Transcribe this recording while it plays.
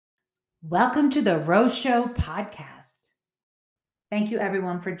Welcome to the Rose Show podcast. Thank you,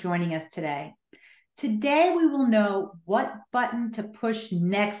 everyone, for joining us today. Today, we will know what button to push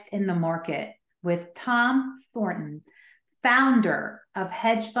next in the market with Tom Thornton, founder of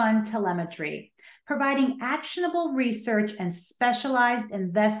Hedge Fund Telemetry, providing actionable research and specialized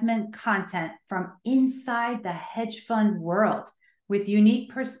investment content from inside the hedge fund world with unique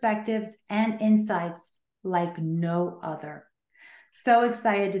perspectives and insights like no other. So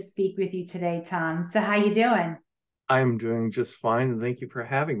excited to speak with you today, Tom. So how you doing? I'm doing just fine, and thank you for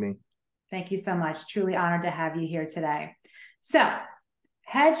having me. Thank you so much. Truly honored to have you here today. So,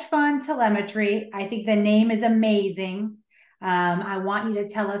 Hedge Fund Telemetry, I think the name is amazing. I want you to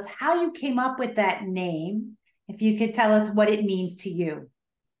tell us how you came up with that name. If you could tell us what it means to you.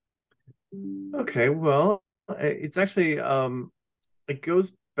 Okay, well, it's actually it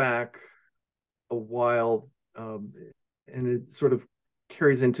goes back a while, and it sort of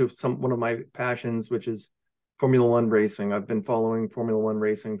carries into one of my passions, which is Formula One racing. I've been following Formula One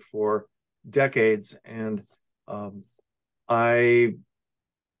racing for decades, and I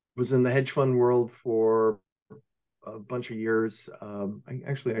was in the hedge fund world for a bunch of years.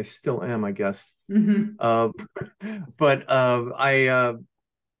 I still am, I guess. Mm-hmm. But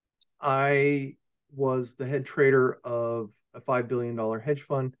I was the head trader of a $5 billion hedge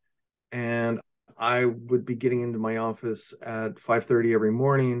fund, and I would be getting into my office at 5:30 every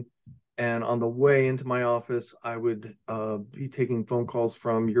morning. And on the way into my office, I would be taking phone calls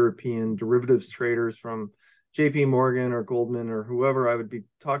from European derivatives traders from JP Morgan or Goldman or whoever I would be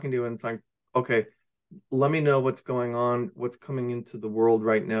talking to. And it's like, okay, let me know what's going on, what's coming into the world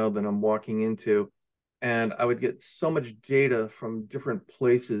right now that I'm walking into. And I would get so much data from different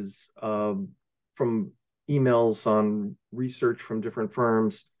places, from emails on research from different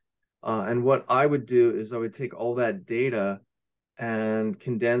firms. And what I would do is I would take all that data and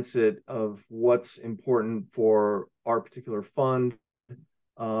condense it of what's important for our particular fund.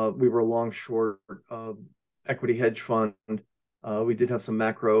 We were a long short equity hedge fund. We did have some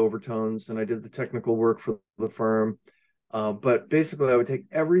macro overtones, and I did the technical work for the firm. But basically, I would take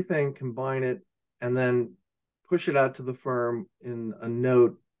everything, combine it, and then push it out to the firm in a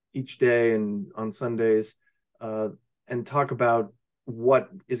note each day and on Sundays, and talk about what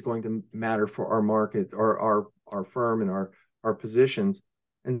is going to matter for our market or our firm and our positions.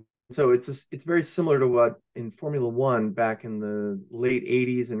 And so it's very similar to what in Formula One back in the late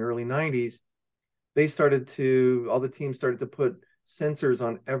 80s and early 90s, all the teams started to put sensors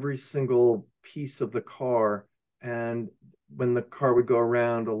on every single piece of the car. And when the car would go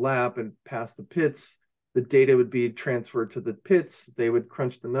around a lap and pass the pits, the data would be transferred to the pits. They would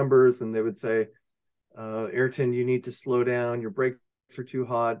crunch the numbers and they would say, Ayrton, you need to slow down. Your brakes are too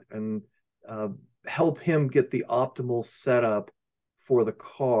hot, and help him get the optimal setup for the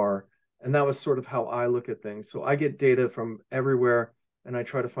car. And that was sort of how I look at things. So I get data from everywhere, and I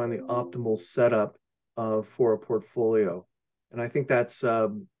try to find the optimal setup for a portfolio. And I think that's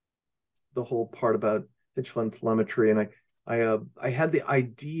the whole part about hedge fund telemetry. And I had the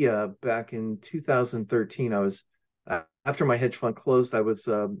idea back in 2013. I was after my hedge fund closed, I was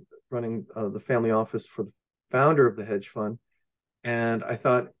running the family office for the founder of the hedge fund, and I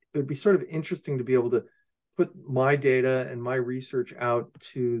thought it would be sort of interesting to be able to put my data and my research out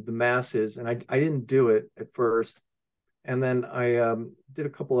to the masses. And I didn't do it at first, and then I did a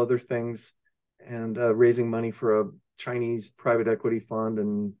couple other things, and raising money for a Chinese private equity fund,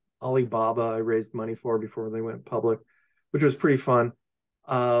 and Alibaba I raised money for before they went public, which was pretty fun.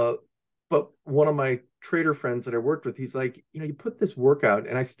 But one of my trader friends that I worked with, he's like, you put this workout,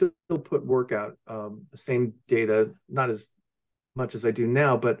 and I still put workout, the same data, not as much as I do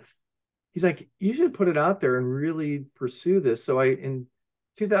now, but he's like, you should put it out there and really pursue this. So in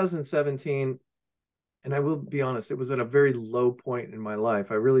 2017, and I will be honest, it was at a very low point in my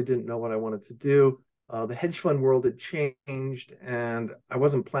life. I really didn't know what I wanted to do. The hedge fund world had changed, and I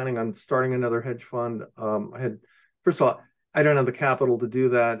wasn't planning on starting another hedge fund. First of all, I don't have the capital to do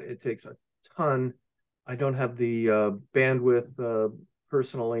that. It takes a ton. I don't have the bandwidth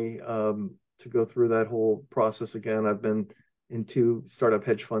personally to go through that whole process again. I've been in 2 startup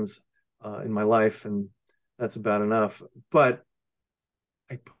hedge funds in my life, and that's about enough. But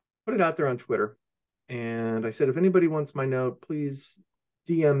I put it out there on Twitter, and I said, if anybody wants my note, please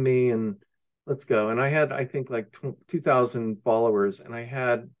DM me and let's go. And I had, I think, like 2,000 followers, and I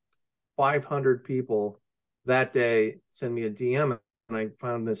had 500 people that day send me a DM. And I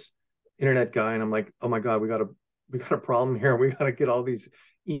found this internet guy, and I'm like, oh my God, we got a problem here. We got to get all these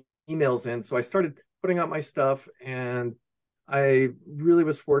emails in. So I started putting out my stuff, and I really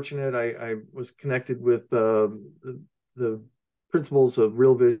was fortunate. I was connected with the principles of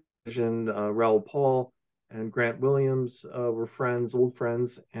Real Raoul Paul and Grant Williams were friends, old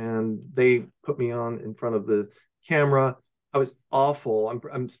friends, and they put me on in front of the camera. I was awful.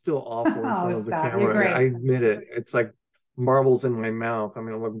 I'm still awful in Oh, front of the stop. You're camera. I great. admit it. It's like marbles in my mouth. I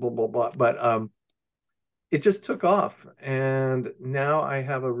mean, I'm like blah blah blah. But it just took off, and now I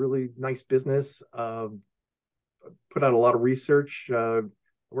have a really nice business. Put out a lot of research.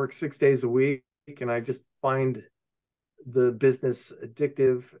 Work 6 days a week, and I just find the business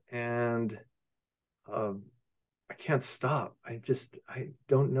addictive, and I can't stop. I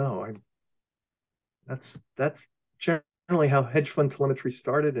don't know. That's generally how hedge fund telemetry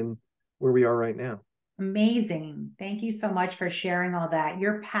started and where we are right now. Amazing. Thank you so much for sharing all that.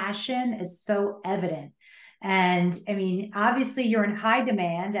 Your passion is so evident. And I mean, obviously, you're in high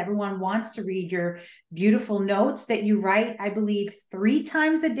demand. Everyone wants to read your beautiful notes that you write, I believe, 3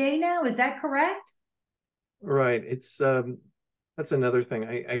 times a day now. Is that correct? Right. It's that's another thing.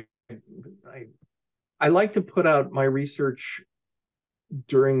 I I like to put out my research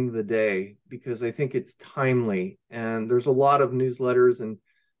during the day because I think it's timely. And there's a lot of newsletters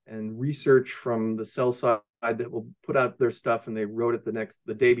and research from the sell side that will put out their stuff and they wrote it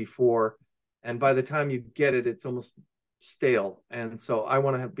the day before. And by the time you get it, it's almost stale. And so I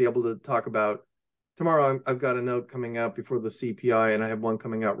want to be able to talk about tomorrow. I've got a note coming out before the CPI, and I have one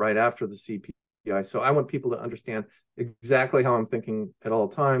coming out right after the CPI. So I want people to understand exactly how I'm thinking at all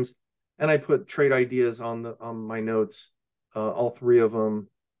times. And I put trade ideas on my notes, all three of them,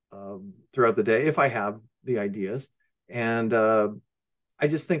 throughout the day if I have the ideas. And I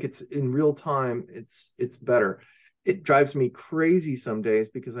just think it's in real time. It's better. It drives me crazy some days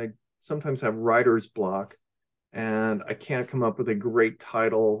because I sometimes have writer's block, and I can't come up with a great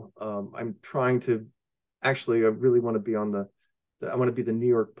title. I'm trying to actually. I really want to be on I want to be the New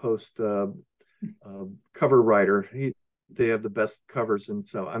York Post cover writer. They have the best covers, and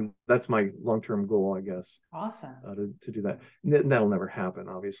so that's my long-term goal, I guess. Awesome. To do that. That'll never happen,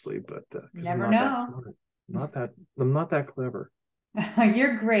 obviously, but because I'm Never not that know. smart, I'm not that clever.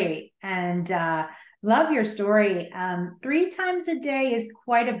 You're great, and love your story. 3 times a day is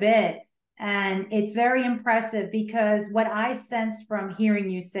quite a bit, and it's very impressive because what I sensed from hearing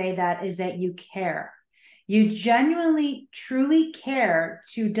you say that is that you care. You genuinely, truly care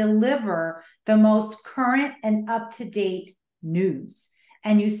to deliver the most current and up to date news.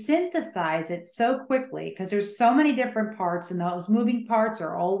 And you synthesize it so quickly because there's so many different parts, and those moving parts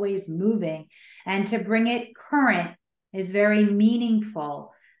are always moving. And to bring it current is very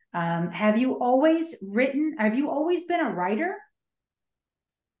meaningful. Have you always written? Have you always been a writer?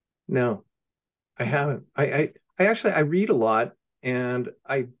 No, I haven't. I actually I read a lot, and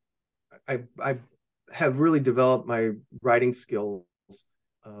I have really developed my writing skills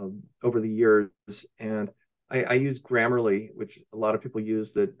over the years, and I use Grammarly, which a lot of people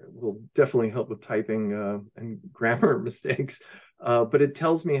use, that will definitely help with typing and grammar mistakes. But it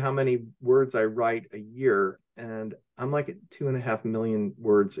tells me how many words I write a year, and I'm like at 2.5 million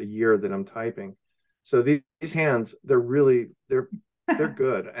words a year that I'm typing. So these hands, they're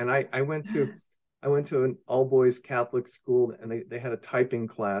good. And I went to an all boys Catholic school, and they had a typing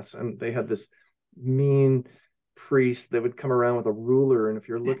class, and they had this mean priest that would come around with a ruler, and if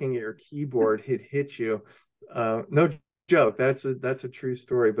you're looking at your keyboard, he'd hit you. No joke. That's a true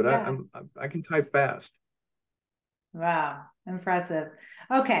story. But Yeah. I can type fast. Wow, impressive.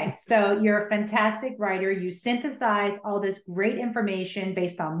 Okay, so you're a fantastic writer. You synthesize all this great information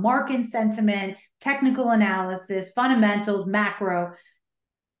based on market sentiment, technical analysis, fundamentals, macro.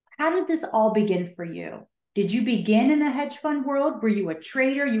 How did this all begin for you? Did you begin in the hedge fund world? Were you a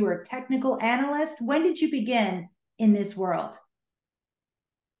trader? You were a technical analyst? When did you begin in this world?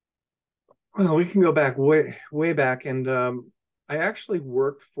 Well, we can go back way back, and I actually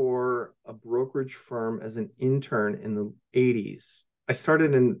worked for a brokerage firm as an intern in the '80s. I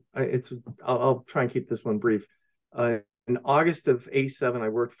started in it's. I'll try and keep this one brief. In August of '87, I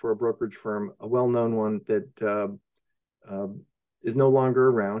worked for a brokerage firm, a well-known one that uh, is no longer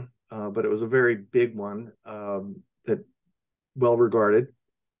around, but it was a very big one, that well regarded.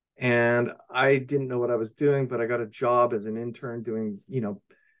 And I didn't know what I was doing, but I got a job as an intern doing,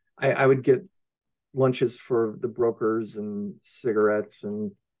 I would get lunches for the brokers and cigarettes,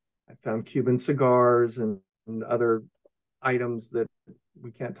 and I found Cuban cigars and other items that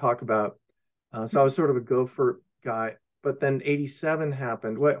we can't talk about. So I was sort of a gopher guy. But then '87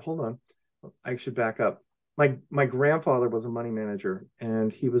 happened. Wait, hold on. I should back up. My grandfather was a money manager,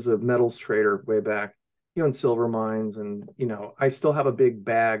 and he was a metals trader way back. He owned silver mines, and I still have a big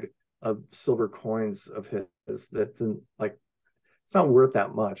bag of silver coins of his that's in, like, it's not worth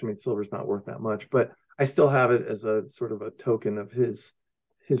that much. I mean, silver's not worth that much, but I still have it as a sort of a token of his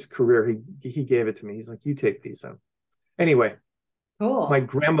his career. He gave it to me. He's like, you take these. Anyway, Cool. my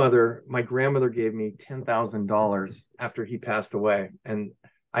grandmother gave me $10,000 after he passed away, and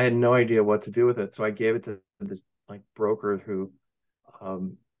I had no idea what to do with it. So I gave it to this like broker who,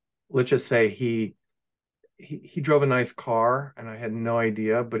 let's just say he drove a nice car, and I had no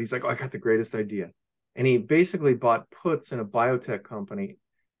idea, but he's like, oh, I got the greatest idea. And he basically bought puts in a biotech company.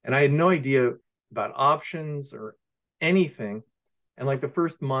 And I had no idea about options or anything. And like the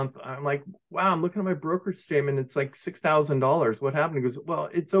first month, I'm like, wow, I'm looking at my brokerage statement. It's like $6,000. What happened? He goes, well,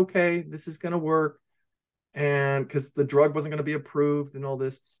 it's okay. This is going to work. And because the drug wasn't going to be approved and all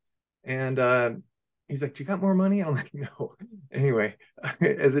this. And he's like, do you got more money? I'm like, no. Anyway,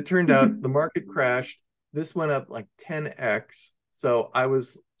 as it turned out, the market crashed. This went up like 10x. So I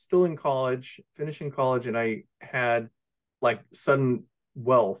was still in college, finishing college, and I had like sudden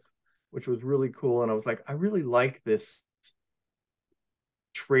wealth, which was really cool. And I was like, I really like this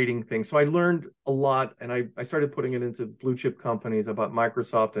trading thing. So I learned a lot, and I started putting it into blue chip companies. I bought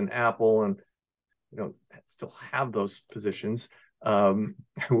Microsoft and Apple, and still have those positions. I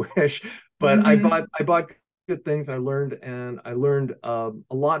wish, but mm-hmm. I bought good things. I learned a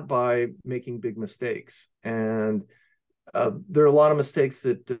lot by making big mistakes, and there are a lot of mistakes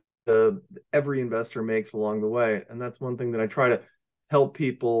that every investor makes along the way, and that's one thing that I try to help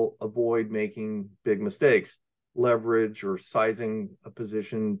people avoid making big mistakes: leverage or sizing a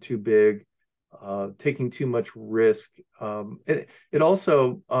position too big, taking too much risk. It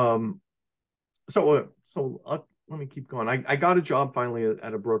also let me keep going. I got a job finally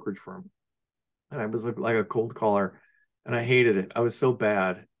at a brokerage firm, and I was like a cold caller, and I hated it. I was so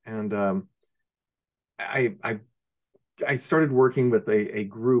bad, and I started working with a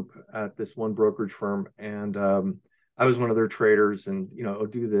group at this one brokerage firm, and I was one of their traders, and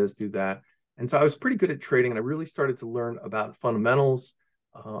do this, do that, and so I was pretty good at trading, and I really started to learn about fundamentals.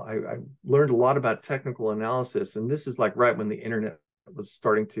 I learned a lot about technical analysis, and this is like right when the internet was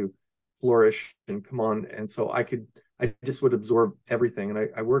starting to flourish and come on, and so I just would absorb everything. And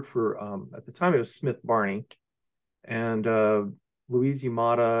I worked for at the time it was Smith Barney, and Louise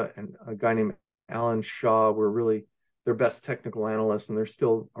Yamada and a guy named Alan Shaw were really their best technical analysts, and they're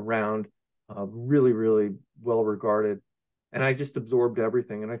still around, really, really well regarded. And I just absorbed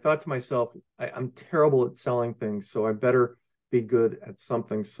everything. And I thought to myself, I'm terrible at selling things, so I better be good at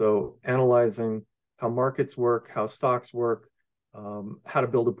something. So analyzing how markets work, how stocks work, how to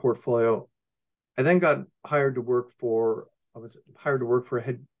build a portfolio. I then got hired to work for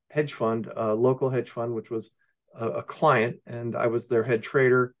a hedge fund, a local hedge fund, which was a client, and I was their head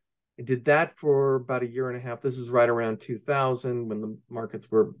trader. I did that for about a year and a half. This is right around 2000 when the markets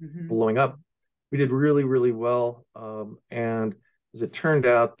were blowing up. We did really, really well. And as it turned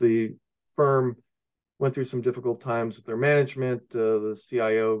out, the firm went through some difficult times with their management. The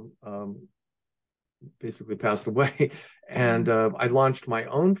CIO basically passed away. And I launched my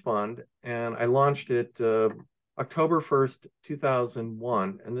own fund, and I launched it October 1st,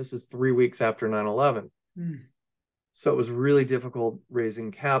 2001. And this is 3 weeks after 9/11. So it was really difficult raising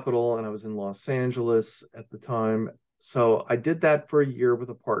capital, and I was in Los Angeles at the time. So I did that for a year with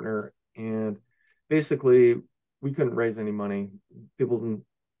a partner, and basically we couldn't raise any money. People in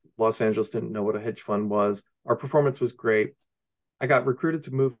Los Angeles didn't know what a hedge fund was. Our performance was great. I got recruited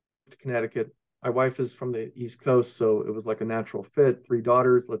to move to Connecticut. My wife is from the East Coast, so it was like a natural fit. 3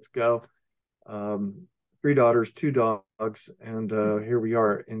 daughters, let's go. 3 daughters, 2 dogs, and here we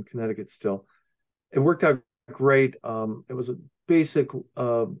are in Connecticut still. It worked out great. It was a basic,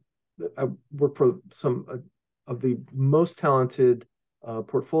 I worked for some of the most talented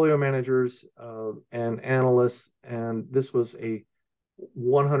portfolio managers and analysts, and this was a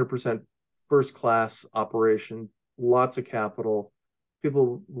 100% first class operation, lots of capital.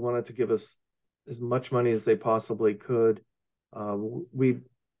 People wanted to give us as much money as they possibly could. We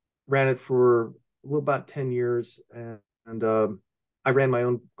ran it for about 10 years, and I ran my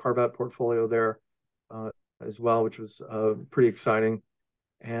own carve-out portfolio there as well, which was pretty exciting.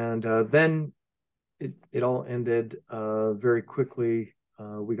 And then it all ended very quickly.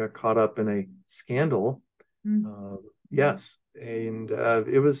 We got caught up in a scandal. Yes, and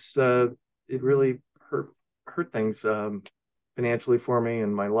it really hurt things financially for me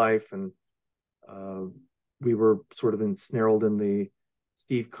and my life. And we were sort of ensnared in the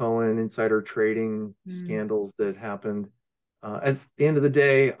Steve Cohen insider trading scandals that happened. At the end of the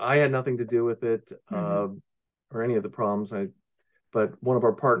day, I had nothing to do with it or any of the problems. But one of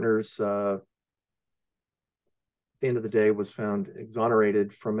our partners, at the end of the day, was found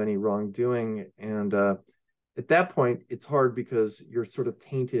exonerated from any wrongdoing. And at that point, it's hard because you're sort of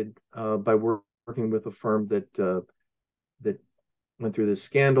tainted by working with a firm that went through this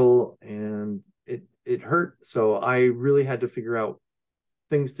scandal, and it hurt. So I really had to figure out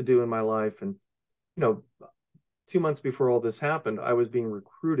things to do in my life. And, you know, 2 months before all this happened, I was being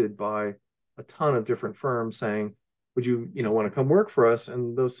recruited by a ton of different firms saying, would you, want to come work for us?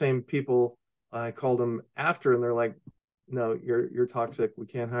 And those same people, I called them after, and they're like, no, you're toxic. We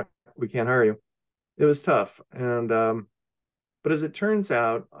can't hire you. It was tough. And, but as it turns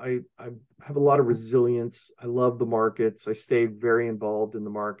out, I have a lot of resilience. I love the markets. I stayed very involved in the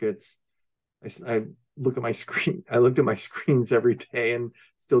markets. I look at my screen. I looked at my screens every day and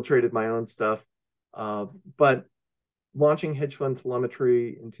still traded my own stuff. But launching Hedge Fund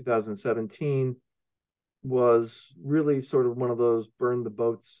Telemetry in 2017 was really sort of one of those burn the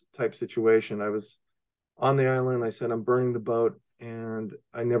boats type situation. I was on the island. I said, I'm burning the boat, and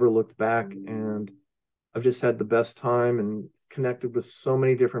I never looked back. And I've just had the best time and connected with so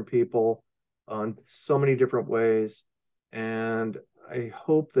many different people on so many different ways. And I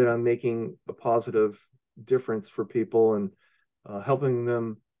hope that I'm making a positive difference for people and helping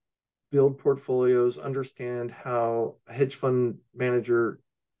them build portfolios, understand how a hedge fund manager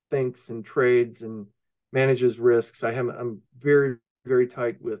thinks and trades and manages risks. I'm very, very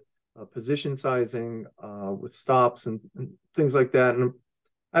tight with position sizing, with stops and things like that. And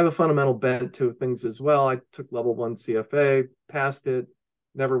I have a fundamental bent to things as well. I took level 1 CFA, passed it,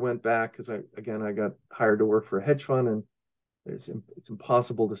 never went back because I got hired to work for a hedge fund, and it's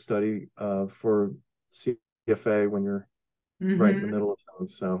impossible to study for CFA when you're right in the middle of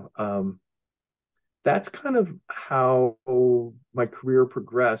things. So that's kind of how my career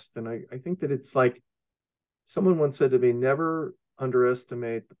progressed. And I think that it's like someone once said to me, never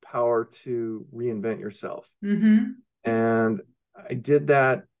underestimate the power to reinvent yourself. And I did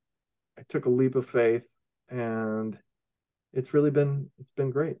that. I took a leap of faith, and it's been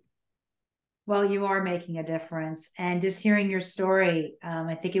great. Well, you are making a difference, and just hearing your story,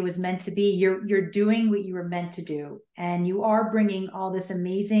 I think it was meant to be. You're doing what you were meant to do, and you are bringing all this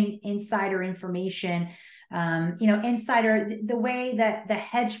amazing insider information. Insider, the way that the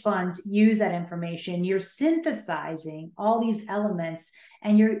hedge funds use that information. You're synthesizing all these elements,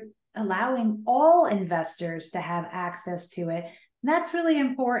 and you're allowing all investors to have access to it. And that's really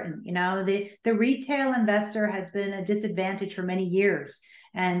important. The retail investor has been a disadvantage for many years.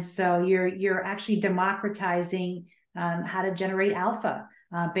 And so you're actually democratizing how to generate alpha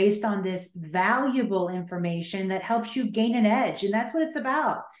based on this valuable information that helps you gain an edge. And that's what it's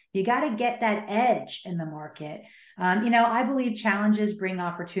about. You got to get that edge in the market. I believe challenges bring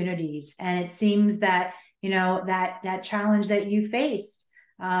opportunities. And it seems that, that challenge that you faced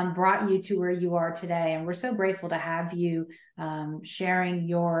brought you to where you are today. And we're so grateful to have you sharing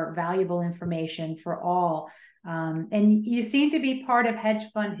your valuable information for all. And you seem to be part of hedge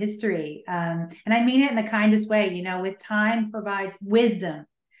fund history. And I mean it in the kindest way. With time provides wisdom.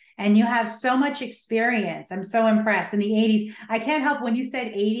 And you have so much experience. I'm so impressed. In the 80s, I can't help, when you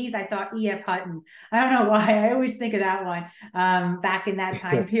said 80s, I thought E.F. Hutton. I don't know why. I always think of that one back in that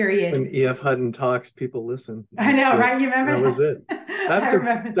time period. When E.F. Hutton talks, people listen. I know, right? You remember that? Was it.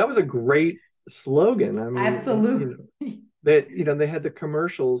 That was a great slogan. I mean, absolutely. They had the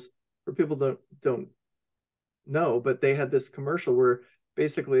commercials for people that don't know, but they had this commercial where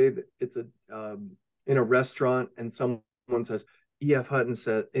basically it's in a restaurant, and someone says, E.F. Hutton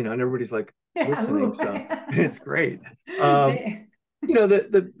said, and everybody's like listening. So it's great. The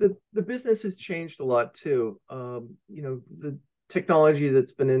business has changed a lot too. The technology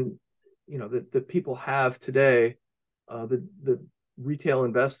that's been in, that people have today, the retail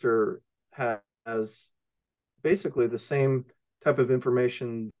investor has basically the same type of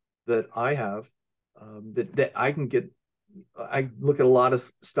information that I have, that I can get. I look at a lot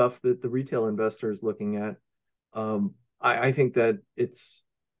of stuff that the retail investor is looking at. I think that it's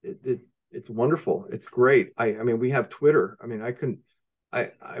wonderful. It's great. I mean, we have Twitter. I mean,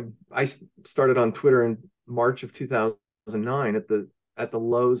 I started on Twitter in March of 2009 at the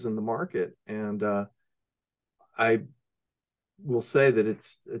lows in the market, and I will say that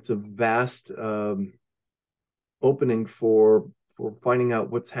it's a vast opening for finding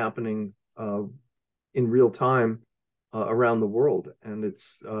out what's happening in real time around the world, and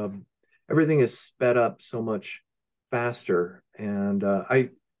it's everything is sped up so much faster. And I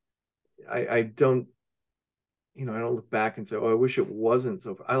don't, I don't look back and say, oh, I wish it wasn't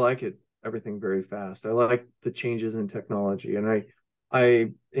so. I like it, everything very fast. I like the changes in technology, and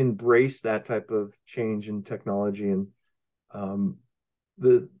I embrace that type of change in technology. And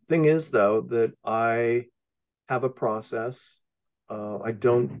the thing is, though, that I have a process. I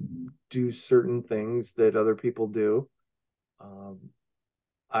don't do certain things that other people do.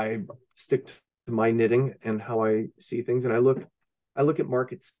 I stick to my knitting and how I see things, and I look I look at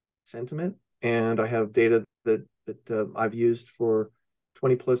market sentiment, and I have data that I've used for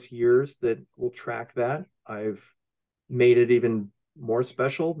 20 plus years that will track that. I've made it even more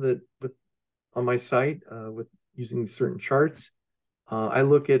special that with on my site with using certain charts. I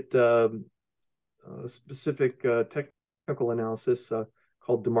look at a specific technical analysis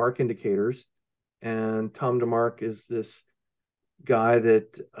called DeMark indicators, and Tom DeMark is this guy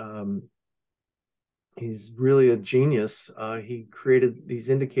that he's really a genius. He created these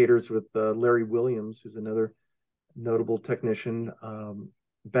indicators with Larry Williams, who's another notable technician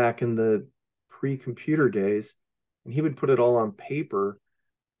back in the pre-computer days, and he would put it all on paper,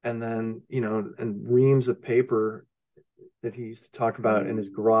 and then and reams of paper that he used to talk about in his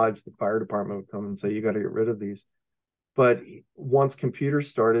garage. The fire department would come and say, "You got to get rid of these." But once computers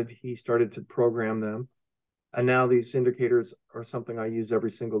started, he started to program them, and now these indicators are something I use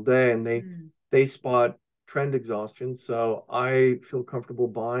every single day, and they spot trend exhaustion. So I feel comfortable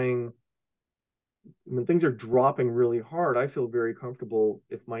buying when things are dropping really hard. I feel very comfortable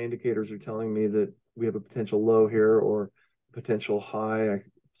if my indicators are telling me that we have a potential low here or potential high. I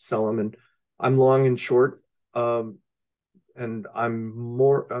sell them, and I'm long and short. And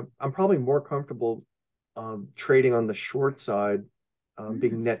I'm probably more comfortable trading on the short side,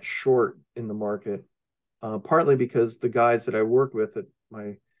 being net short in the market, partly because the guys that I worked with at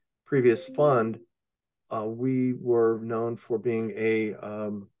my previous fund, we were known for being a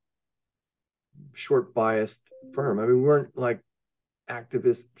short biased firm. I mean, we weren't like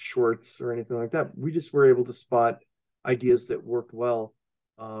activist shorts or anything like that. We just were able to spot ideas that worked well.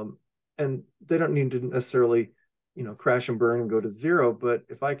 And they don't need to necessarily crash and burn and go to zero. But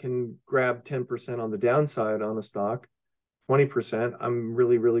if I can grab 10% on the downside on a stock, 20%, I'm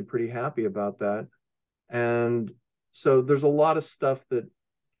really, really pretty happy about that. And so there's a lot of stuff that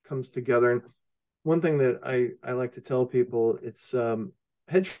comes together. And one thing that I like to tell people, it's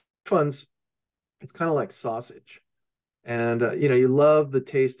hedge funds, it's kind of like sausage. And, you love the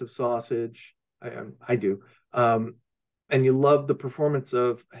taste of sausage. I do. And you love the performance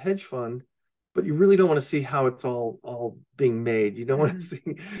of a hedge fund, but you really don't want to see how it's all being made. You don't want to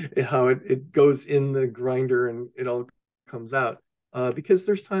see how it goes in the grinder and it all comes out, because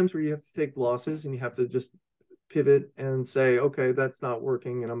there's times where you have to take losses and you have to just pivot and say, okay, that's not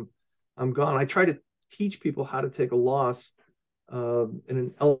working, and I'm gone. I try to teach people how to take a loss in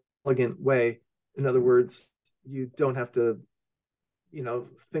an elegant way. In other words, you don't have to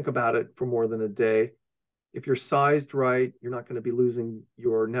think about it for more than a day. If you're sized right, you're not going to be losing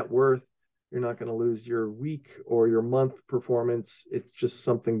your net worth. You're not going to lose your week or your month performance. It's just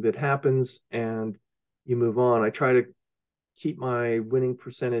something that happens and you move on. I try to keep my winning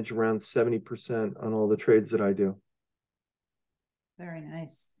percentage around 70% on all the trades that I do. Very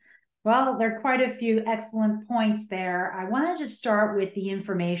nice. Well, there are quite a few excellent points there. I want to just start with the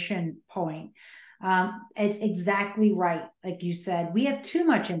information point. It's exactly right. Like you said, we have too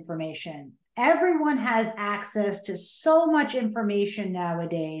much information. Everyone has access to so much information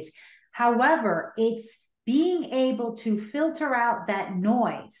nowadays. However, it's being able to filter out that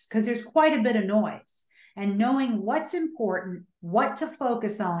noise, because there's quite a bit of noise, and knowing what's important, what to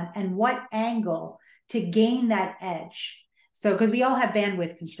focus on, and what angle to gain that edge. So, because we all have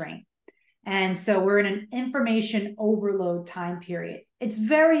bandwidth constraint. And so we're in an information overload time period. It's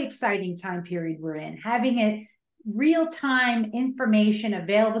very exciting time period we're in, having it real-time information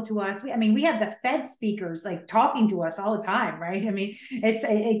available to us. We have the Fed speakers like talking to us all the time, right?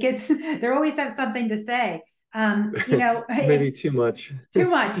 They always have something to say. Maybe too much. Too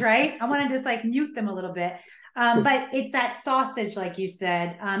much, right? I want to just like mute them a little bit. But it's that sausage, like you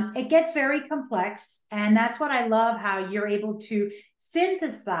said. It gets very complex. And that's what I love, how you're able to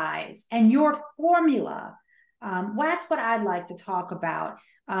synthesize, and your formula. That's what I'd like to talk about,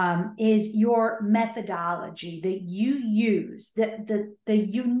 is your methodology that you use, the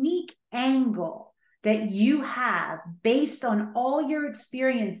unique angle that you have based on all your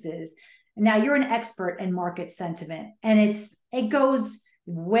experiences. Now, you're an expert in market sentiment, and it goes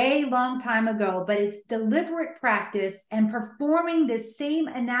way long time ago, but it's deliberate practice and performing the same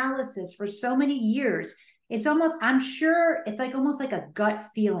analysis for so many years. It's almost, I'm sure it's like almost like a gut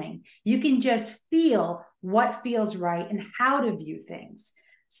feeling. You can just feel what feels right and how to view things.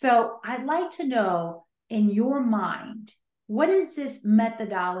 So I'd like to know, in your mind, what is this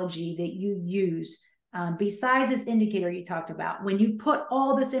methodology that you use, besides this indicator you talked about, when you put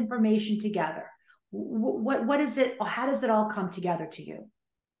all this information together? What is it? How does it all come together to you?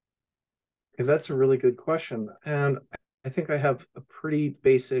 Okay, that's a really good question. And I think I have a pretty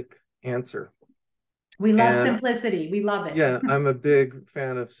basic answer. We love simplicity. We love it. Yeah, I'm a big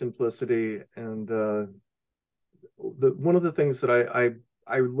fan of simplicity. And one of the things that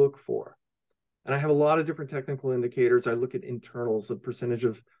I look for, and I have a lot of different technical indicators. I look at internals, the percentage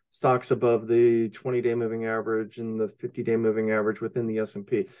of stocks above the 20-day moving average and the 50-day moving average within the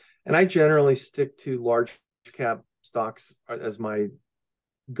S&P. And I generally stick to large cap stocks as my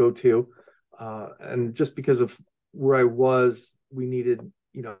go-to. And just because of where I was, we needed,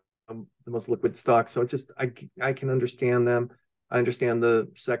 the most liquid stocks. So I can understand them. I understand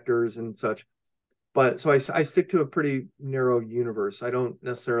the sectors and such. But so I stick to a pretty narrow universe. I don't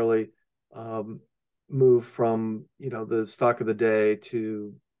necessarily move from, the stock of the day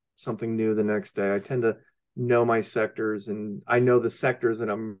to something new the next day. I tend to know my sectors, and I know the sectors that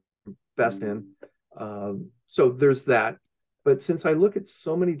I'm best in. So there's that. But since I look at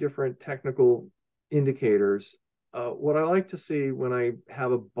so many different technical indicators, what I like to see when I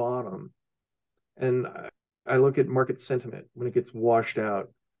have a bottom, and I look at market sentiment when it gets washed out,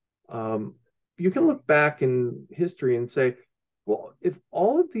 you can look back in history and say, well, if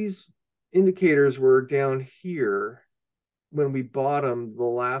all of these indicators were down here when we bottomed the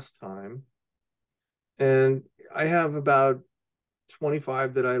last time, and I have about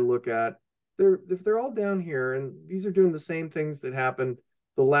 25 that I look at, if they're all down here and these are doing the same things that happened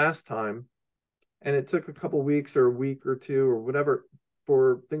the last time, and it took a couple weeks or a week or two or whatever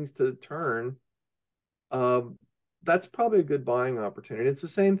for things to turn, that's probably a good buying opportunity. It's the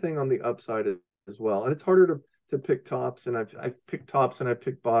same thing on the upside as well. And it's harder to pick tops, and I've picked tops and I've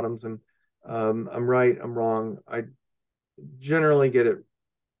picked bottoms, and I'm right, I'm wrong. I generally get it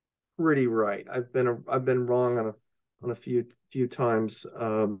pretty right. I've been wrong on a few times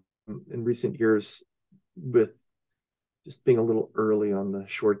in recent years with just being a little early on the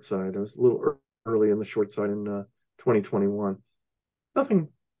short side. I was a little early on the short side in 2021. Nothing,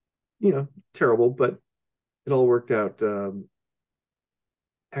 terrible, but it all worked out.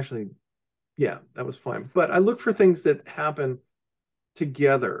 Actually, yeah, that was fine. But I look for things that happen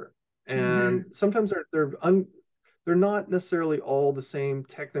together, and sometimes they're not necessarily all the same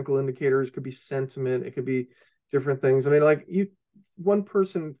technical indicators. It could be sentiment, it could be different things. I mean, like a retail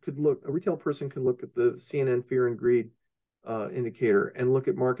person could look at the CNN fear and greed indicator and look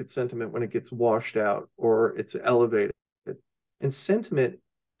at market sentiment when it gets washed out or it's elevated. And sentiment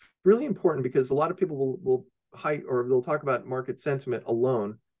really important, because a lot of people will they'll talk about market sentiment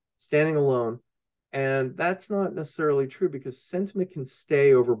alone, standing alone. And that's not necessarily true, because sentiment can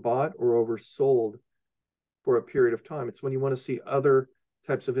stay overbought or oversold for a period of time. It's when you want to see other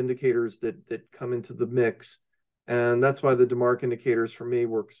types of indicators that come into the mix. And that's why the DeMark indicators for me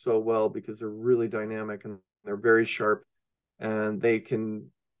work so well, because they're really dynamic and they're very sharp, and they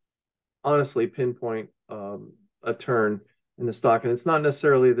can honestly pinpoint a turn in the stock. And it's not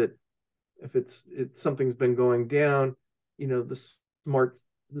necessarily that if something's been going down, the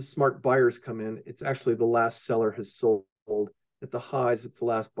smart buyers come in. It's actually the last seller has sold at the highs. It's the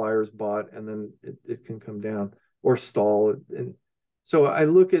last buyers bought, and then it can come down or stall. And so I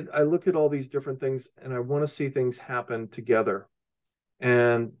look at all these different things, and I want to see things happen together.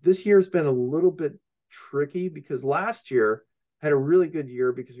 And this year's been a little bit tricky, because last year had a really good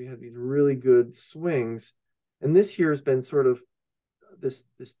year because we had these really good swings, and this year has been sort of this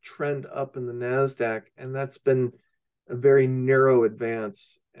trend up in the NASDAQ, and that's been a very narrow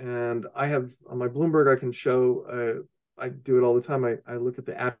advance. And I have on my Bloomberg, I can show, I do it all the time. I look at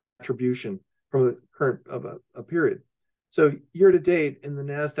the attribution from the current of a period. So year to date in the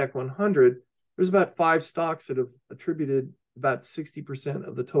NASDAQ 100, there's about 5 stocks that have attributed about 60%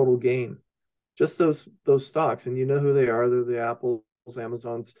 of the total gain. Just those stocks. And you know who they are. They're the Apples,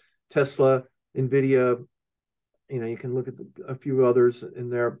 Amazons, Tesla, NVIDIA. You can look at a few others in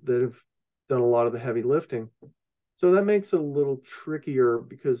there that have done a lot of the heavy lifting. So that makes it a little trickier,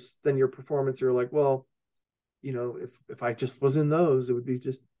 because then your performance, you're like, well, if I just was in those, it would be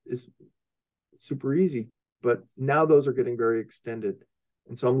it's super easy. But now those are getting very extended.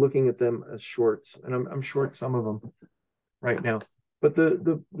 And so I'm looking at them as shorts, and I'm short some of them right now. But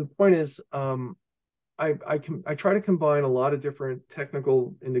the point is, I try to combine a lot of different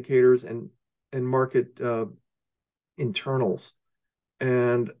technical indicators and market internals,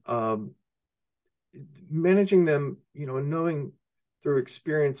 and managing them, and knowing through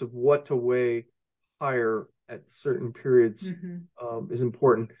experience of what to weigh higher at certain periods is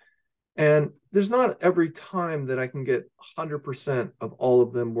important. And there's not every time that I can get 100% of all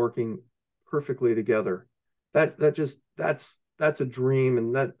of them working perfectly together. That's a dream,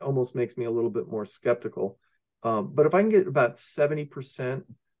 and that almost makes me a little bit more skeptical. But if I can get about 70%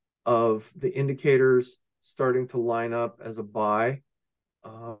 of the indicators starting to line up as a buy,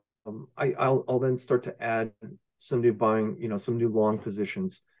 I'll then start to add some new buying, some new long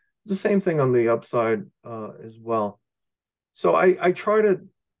positions. It's the same thing on the upside as well. So I try to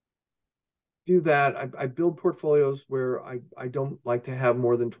do that. I build portfolios where I don't like to have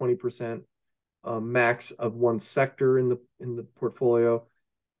more than 20% max of one sector in the portfolio.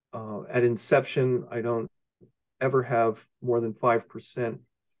 At inception, I don't ever have more than 5%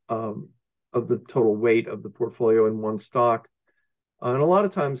 of the total weight of the portfolio in one stock. And a lot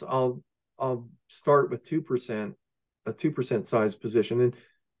of times I'll start with 2%, a 2% size position. And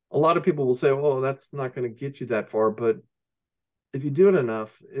a lot of people will say, "Oh, that's not going to get you that far." But if you do it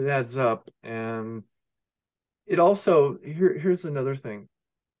enough, it adds up. And it also, here's another thing.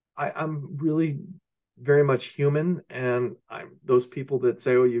 I'm really very much human, and I'm those people that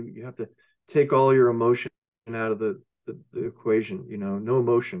say, "Oh, you have to take all your emotion out of the equation, no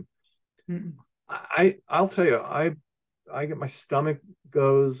emotion." Mm-mm. I'll tell you, I get my stomach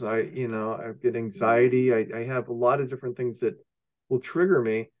goes, I get anxiety. I have a lot of different things that will trigger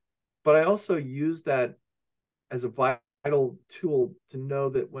me, but I also use that as a vital tool to know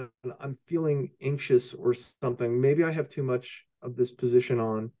that when I'm feeling anxious or something, maybe I have too much of this position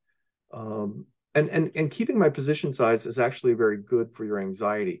on. And keeping my position size is actually very good for your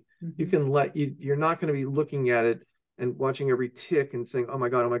anxiety. You Mm-hmm. can you're not going to be looking at it and watching every tick and saying, "Oh my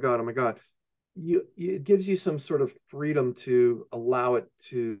God, oh my God, oh my God." It gives you some sort of freedom to allow it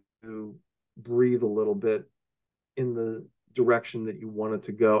to breathe a little bit in the direction that you want it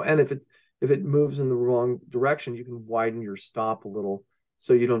to go. And if it moves in the wrong direction, you can widen your stop a little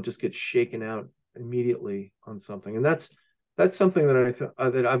so you don't just get shaken out immediately on something. And that's something that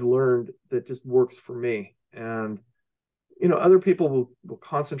I've learned that just works for me. And other people will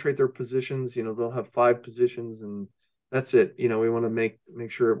concentrate their positions. They'll have 5 positions and that's it. We want to make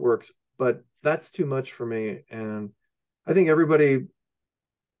sure it works, but that's too much for me. And I think everybody,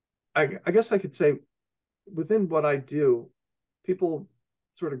 I guess I could say, within what I do, people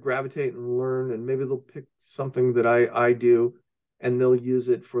sort of gravitate and learn, and maybe they'll pick something that I do, and they'll use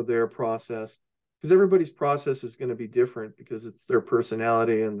it for their process, because everybody's process is going to be different because it's their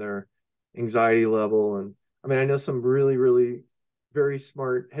personality and their anxiety level. And I mean, I know some really, really very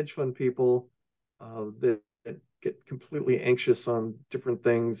smart hedge fund people that get completely anxious on different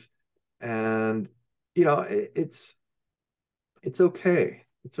things, and it's okay.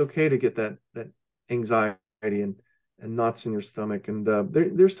 It's okay to get that anxiety and knots in your stomach. And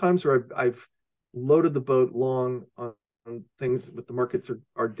there's times where I've loaded the boat long on things, but the markets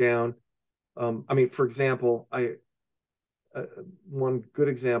are down. I mean, for example, uh, one good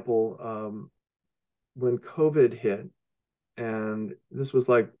example, when COVID hit, and this was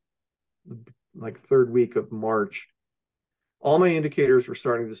like third week of March, all my indicators were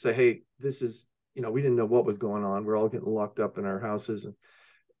starting to say, "Hey, this is." We didn't know what was going on. We're all getting locked up in our houses, and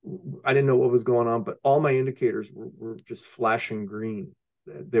I didn't know what was going on, but all my indicators were just flashing green.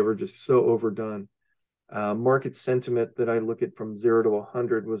 They were just so overdone. Market sentiment that I look at from 0 to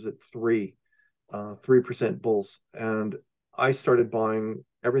 100 was at 3% bulls. And I started buying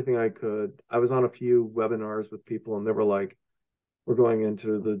everything I could. I was on a few webinars with people, and they were like, "We're going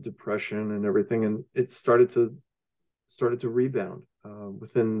into the depression and everything." And it started to rebound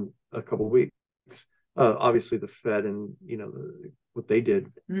within a couple of weeks. Obviously, the Fed and what they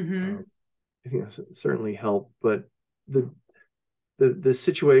did, Mm-hmm. certainly helped. But the the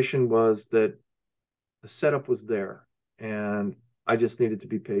situation was that the setup was there, and I just needed to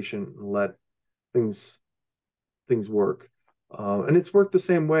be patient and let things work. And it's worked the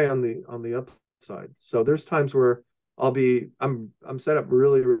same way on the upside. So there's times where I'm set up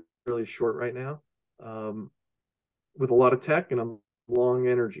really, really short right now, with a lot of tech, and I'm long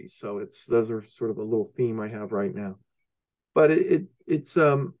energy. So those are sort of a little theme I have right now. But it's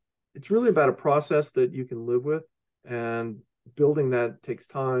really about a process that you can live with, and building that takes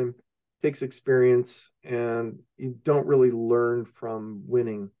time, takes experience, and you don't really learn from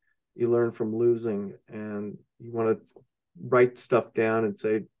winning. You learn from losing, and you want to write stuff down and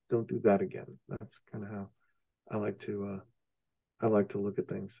say, "Don't do that again." That's kind of how I like to look at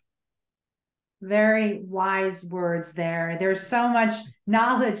things. Very wise words there. There's so much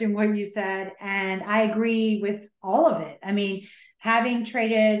knowledge in what you said, and I agree with all of it. I mean, having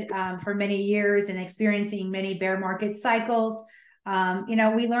traded for many years and experiencing many bear market cycles,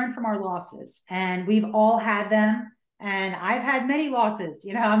 we learn from our losses, and we've all had them. And I've had many losses,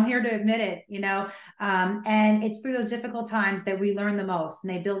 I'm here to admit it, and it's through those difficult times that we learn the most,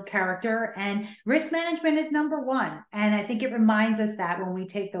 and they build character. And risk management is number one. And I think it reminds us that when we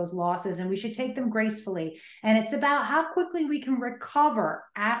take those losses, and we should take them gracefully. And it's about how quickly we can recover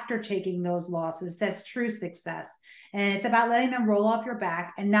after taking those losses. That's true success. And it's about letting them roll off your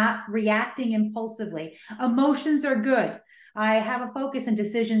back and not reacting impulsively. Emotions are good. I have a focus in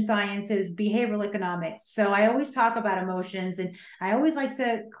decision sciences, behavioral economics. So I always talk about emotions, and I always like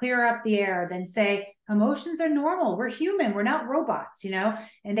to clear up the air, then say emotions are normal. We're human. We're not robots,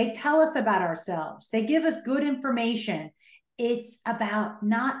 and they tell us about ourselves. They give us good information. It's about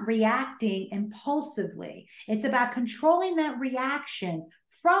not reacting impulsively. It's about controlling that reaction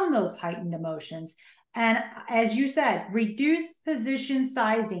from those heightened emotions. And as you said, reduce position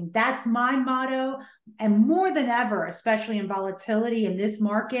sizing. That's my motto. And more than ever, especially in volatility in this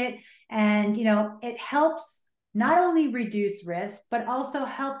market. And, it helps not only reduce risk, but also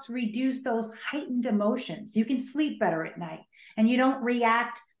helps reduce those heightened emotions. You can sleep better at night and you don't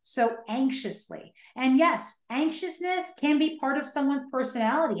react so anxiously. And yes, anxiousness can be part of someone's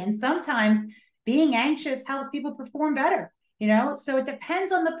personality. And sometimes being anxious helps people perform better. So it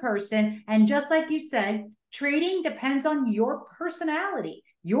depends on the person. And just like you said, trading depends on your personality,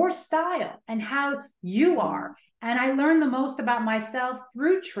 your style, and how you are. And I learned the most about myself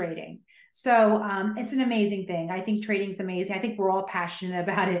through trading. So it's an amazing thing. I think trading's amazing. I think we're all passionate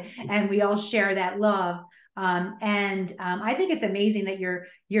about it, and we all share that love. I think it's amazing that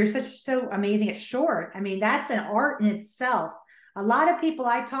you're so amazing at short. I mean, that's an art in itself. A lot of people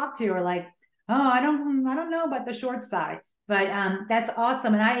I talk to are like, oh, I don't know about the short side. But that's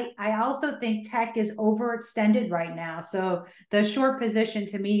awesome. And I also think tech is overextended right now. So the short position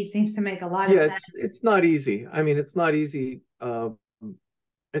to me seems to make a lot of sense. It's not easy. I mean, it's not easy.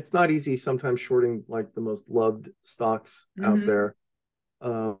 It's not easy sometimes shorting like the most loved stocks out there.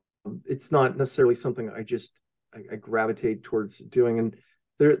 It's not necessarily something I gravitate towards doing. And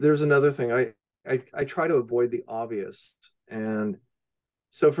there's another thing. I try to avoid the obvious. And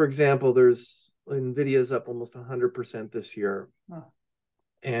so, for example, Nvidia's up almost 100% this year. Oh.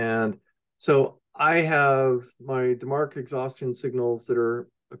 And so I have my DeMark exhaustion signals that are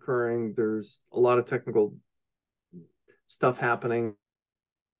occurring. There's a lot of technical stuff happening,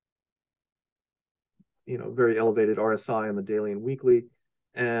 very elevated RSI on the daily and weekly.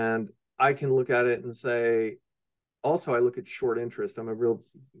 And I can look at it and say, also, I look at short interest. I'm a real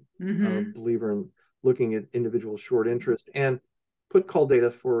believer in looking at individual short interest and put call data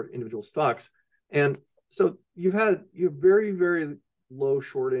for individual stocks. And so you have very, very low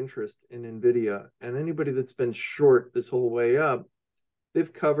short interest in Nvidia, and anybody that's been short this whole way up,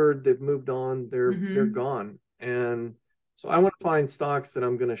 they've covered, they've moved on, they're gone. And so I want to find stocks that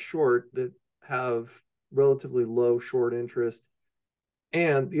I'm going to short that have relatively low short interest.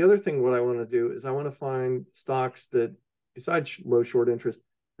 And the other thing, what I want to do is I want to find stocks that, besides low short interest,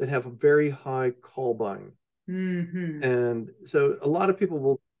 that have a very high call buying. And so a lot of people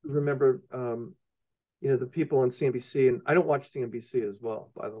will remember the people on CNBC, and I don't watch CNBC as well,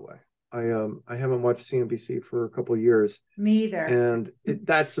 by the way. I haven't watched CNBC for a couple of years. Me either. And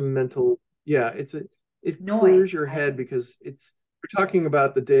that's a mental, it clears your head, because we're talking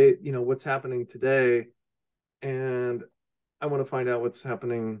about the day, what's happening today, and I want to find out what's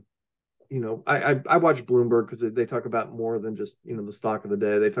happening. I watch Bloomberg because they talk about more than just the stock of the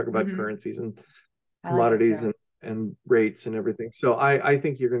day. They talk about currencies and commodities and rates and everything. So I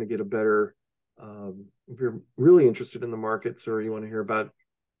think you're going to get a better, if you're really interested in the markets, or you want to hear about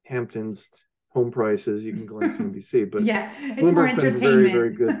Hampton's home prices, you can go on CNBC. But it's Bloomberg's more entertainment. been very,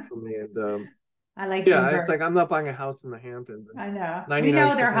 very good for me. And I like Bloomberg. It's like I'm not buying a house in the Hamptons. I know. We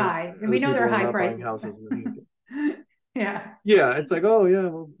know they're high. We know they're high prices. Buying houses in the Hamptons. Yeah. It's like, oh yeah,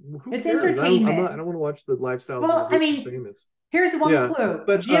 well, who it's cares? entertainment. I don't want to watch the lifestyle. Well, I mean, famous. Here's one clue.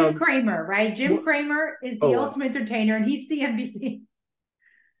 But Jim Cramer, right? Jim Cramer is the ultimate entertainer, and he's CNBC.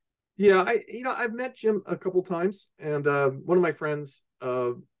 Yeah, I've met Jim a couple times, and one of my friends,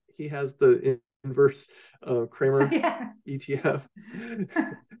 he has the inverse Cramer ETF.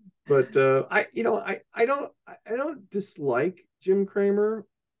 But I don't dislike Jim Cramer.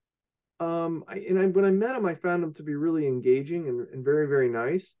 When I met him, I found him to be really engaging and very, very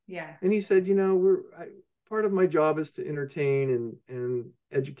nice. Yeah. And he said, part of my job is to entertain and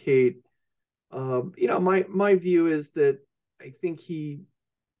educate. My view is that I think he's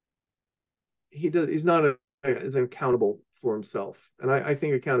not as accountable for himself. And I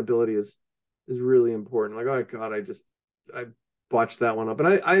think accountability is really important. Like, oh God, I botched that one up.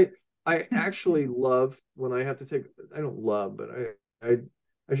 And I actually love when I have to I don't love, but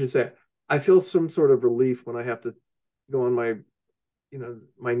I should say, I feel some sort of relief when I have to go on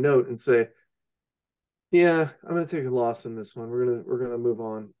my note and say, yeah, I'm going to take a loss in this one. We're going to move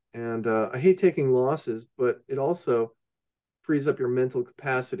on. And I hate taking losses, but it also frees up your mental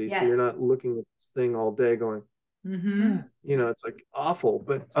capacity. So you're not looking at this thing all day going, it's like awful.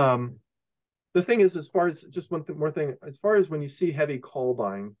 But the thing is, as far as just one more thing, as far as when you see heavy call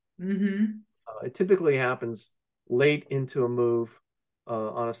buying, it typically happens late into a move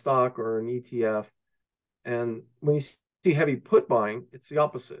on a stock or an ETF. And when you see heavy put buying, it's the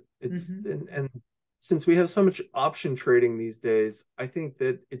opposite. It's and since we have so much option trading these days, I think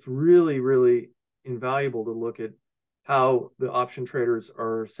that it's really, really invaluable to look at how the option traders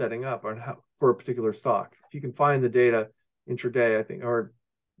are setting up on how for a particular stock. If you can find the data intraday, I think, or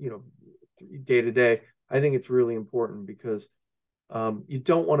day to day, I think it's really important because you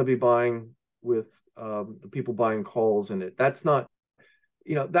don't want to be buying with the people buying calls in it. That's not,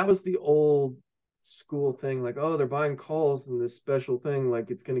 that was the old school thing, like, oh, they're buying calls in this special thing, like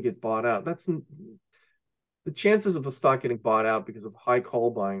it's going to get bought out. That's the chances of a stock getting bought out because of high call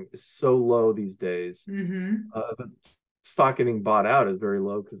buying is so low these days. The stock getting bought out is very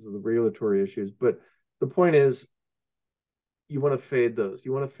low because of the regulatory issues. But the point is, you want to fade those.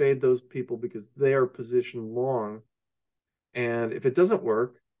 You want to fade those people because they are positioned long. And if it doesn't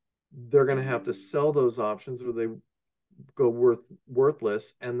work, they're going to have to sell those options or they go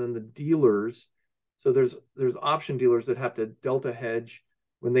worthless. And then the dealers, so there's option dealers that have to delta hedge.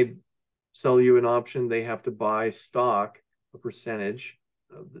 When they sell you an option, they have to buy stock, a percentage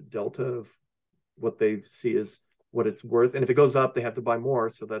of the delta of what they see as what it's worth. And if it goes up, they have to buy more.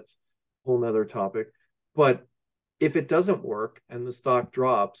 So that's a whole nother topic. But if it doesn't work and the stock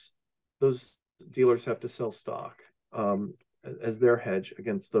drops, those dealers have to sell stock as their hedge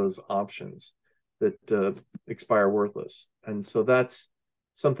against those options that expire worthless. And so that's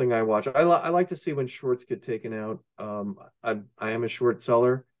something I watch. I like to see when shorts get taken out. I am a short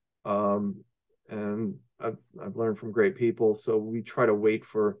seller, and I've learned from great people. So we try to wait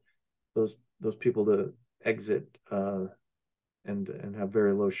for those people to exit and have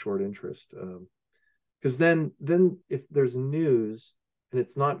very low short interest. Because then if there's news and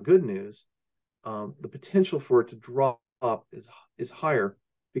it's not good news, the potential for it to drop is higher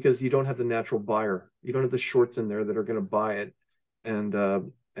because you don't have the natural buyer. You don't have the shorts in there that are going to buy it and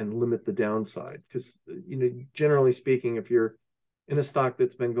limit the downside. Because generally speaking, if you're in a stock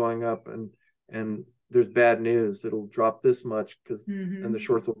that's been going up and there's bad news, it'll drop this much because and the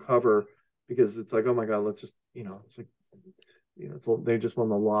shorts will cover because it's like, oh my God, let's just it's like they just won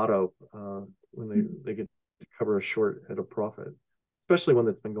the lotto when they get to cover a short at a profit, especially one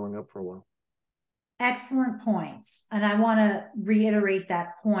that's been going up for a while. Excellent points. And I want to reiterate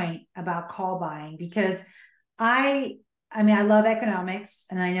that point about call buying because I love economics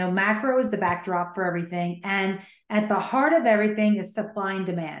and I know macro is the backdrop for everything. And at the heart of everything is supply and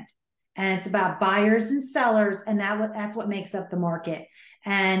demand. And it's about buyers and sellers. And that's what makes up the market.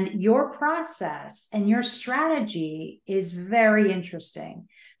 And your process and your strategy is very interesting.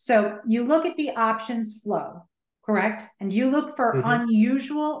 So you look at the options flow, correct? And you look for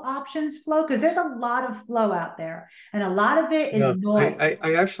unusual options flow because there's a lot of flow out there. And a lot of it is noise.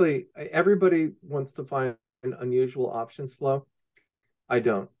 I actually, everybody wants to find an unusual options flow. I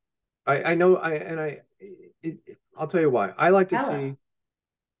don't. I know. I'll tell you why. I like to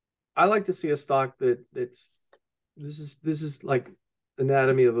see a stock that's this is like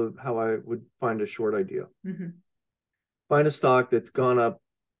anatomy of how I would find a short idea. Find a stock that's gone up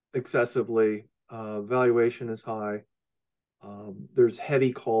excessively. Valuation is high. There's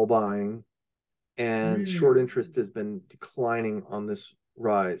heavy call buying, and short interest has been declining on this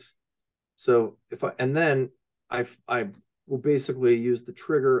rise. So then I will basically use the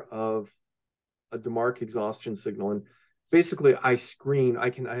trigger of a DeMark exhaustion signal, and basically I have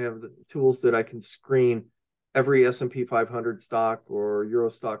the tools that I can screen every S&P 500 stock or Euro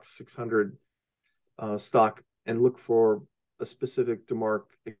Stoxx 600 stock and look for a specific DeMark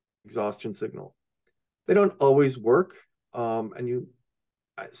exhaustion signal. They don't always work,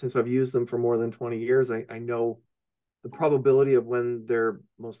 since I've used them for more than 20 years, I know the probability of when they're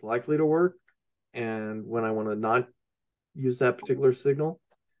most likely to work and when I want to not use that particular signal.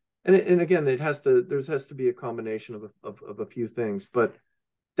 And again, there has to be a combination of a few things, but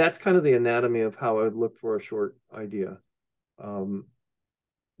that's kind of the anatomy of how I would look for a short idea.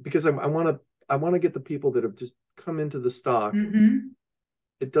 Because I want to get the people that have just come into the stock.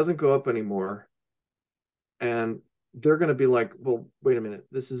 It doesn't go up anymore. And they're going to be like, well, wait a minute,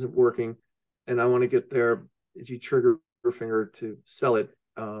 this isn't working. And I want to get their itchy trigger finger to sell it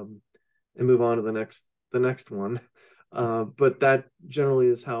and move on to the next one. But that generally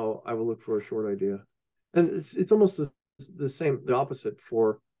is how I will look for a short idea. And it's almost the opposite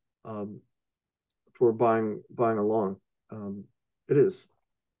for buying along. It is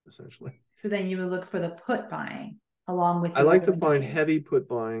essentially. So then you would look for the put buying along with. I like to find heavy put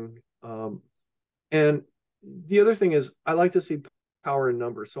buying. And the other thing is I like to see power in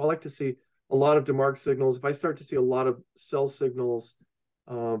numbers. So I like to see a lot of DeMark signals. If I start to see a lot of sell signals,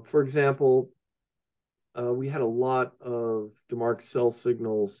 for example, we had a lot of DeMark sell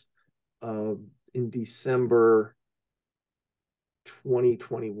signals in December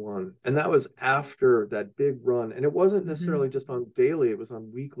 2021. And that was after that big run. And it wasn't necessarily just on daily, it was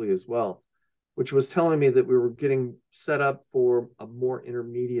on weekly as well, which was telling me that we were getting set up for a more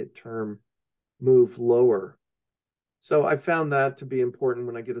intermediate term move lower. So I found that to be important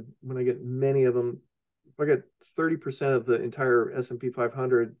when I get many of them. If I get 30% of the entire S&P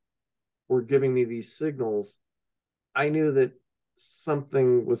 500 were giving me these signals, I knew that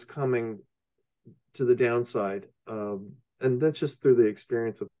something was coming to the downside. And that's just through the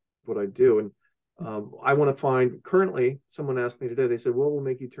experience of what I do. And I want to find, currently, someone asked me today, they said, what will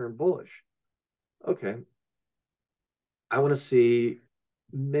make you turn bullish? Okay. I want to see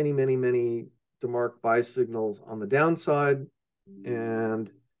many, many, many DeMark buy signals on the downside,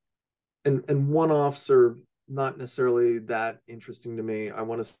 and one-offs are not necessarily that interesting to me. I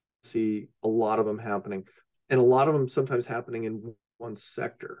want to see a lot of them happening, and a lot of them sometimes happening in one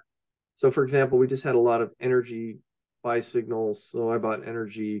sector. So for example, we just had a lot of energy buy signals. So I bought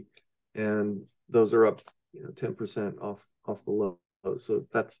energy, and those are up 10% off the low. So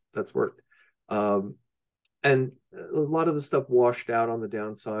that's worked. And a lot of the stuff washed out on the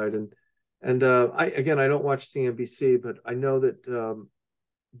downside. And I don't watch CNBC, but I know that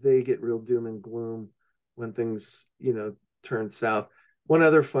they get real doom and gloom when things turn south. One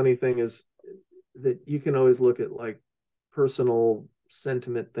other funny thing is that you can always look at like personal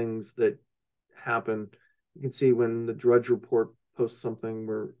sentiment things that happen. You can see when the Drudge Report posts something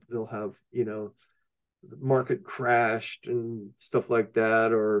where they'll have the market crashed and stuff like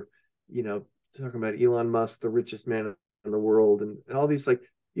that, or talking about Elon Musk, the richest man in the world, and all these, like,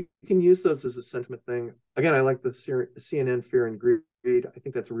 you can use those as a sentiment thing. Again, I like the CNN Fear and Greed. I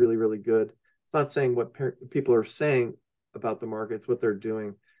think that's really, really good. It's not saying what people are saying about the markets, what they're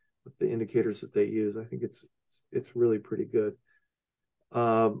doing with the indicators that they use. I think it's really pretty good.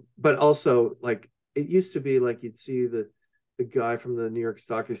 But also, like, it used to be like you'd see the guy from the New York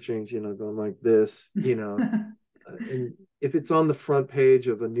Stock Exchange, going like this, and if it's on the front page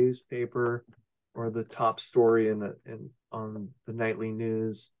of a newspaper or the top story in on the nightly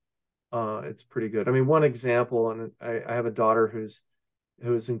news, it's pretty good. I mean, one example, and I have a daughter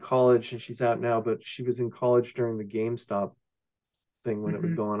who's in college, and she's out now, but she was in college during the GameStop thing when it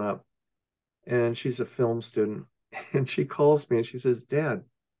was going up, and she's a film student, and she calls me and she says, "Dad,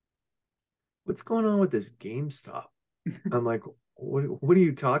 what's going on with this GameStop?" I'm like, what are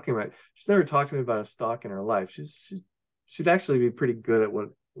you talking about? She's never talked to me about a stock in her life. She'd actually be pretty good at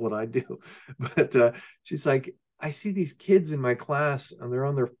what I do. But she's like, I see these kids in my class and they're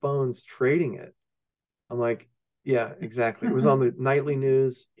on their phones trading it. I'm like, yeah, exactly. It was on the nightly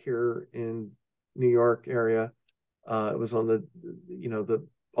news here in New York area. It was on the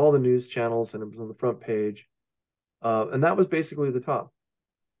all the news channels, and it was on the front page. And that was basically the top.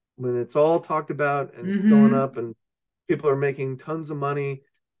 When it's all talked about and it's going up and people are making tons of money,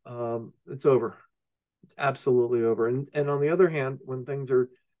 it's over. It's absolutely over. And on the other hand, when things are,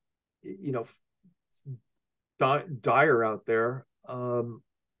 dire out there,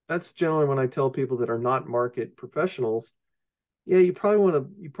 that's generally when I tell people that are not market professionals, yeah, you probably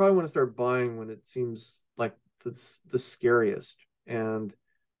want to start buying when it seems like the scariest. And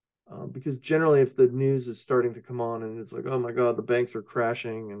because generally, if the news is starting to come on and it's like, oh my God, the banks are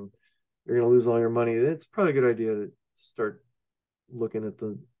crashing and you're going to lose all your money, it's probably a good idea to start looking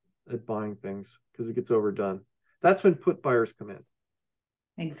at buying things, because it gets overdone. That's when put buyers come in.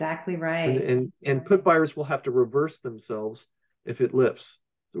 Exactly right. And put buyers will have to reverse themselves if it lifts.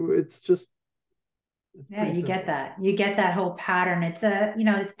 So it's you get that whole pattern. It's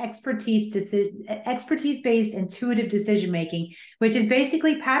it's expertise based intuitive decision making, which is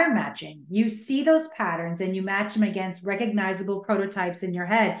basically pattern matching. You see those patterns and you match them against recognizable prototypes in your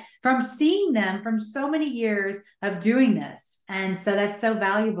head from seeing them from so many years of doing this. And so that's so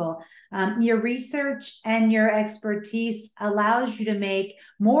valuable. Your research and your expertise allows you to make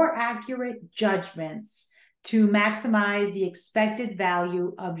more accurate judgments to maximize the expected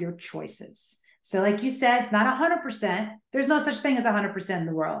value of your choices. So like you said, it's not 100%. There's no such thing as 100% in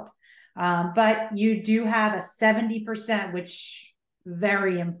the world. But you do have a 70%, which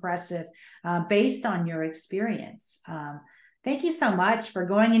very impressive based on your experience. Thank you so much for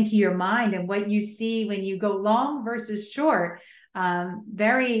going into your mind and what you see when you go long versus short.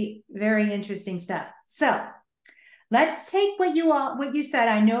 Very, very interesting stuff. So let's take what you said.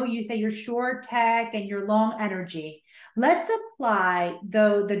 I know you say you're short tech and you're long energy. Let's apply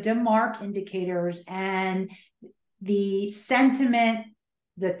the DeMark indicators and the sentiment,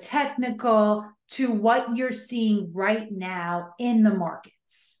 the technical, to what you're seeing right now in the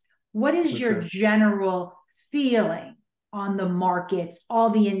markets. What is your Okay. general feeling on the markets, all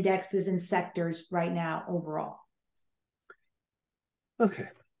the indexes and sectors right now overall? Okay.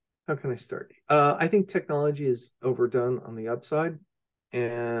 How can I start? I think technology is overdone on the upside.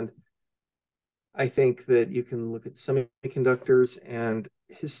 And I think that you can look at semiconductors, and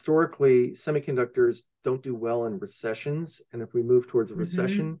historically, semiconductors don't do well in recessions. And if we move towards a Mm-hmm.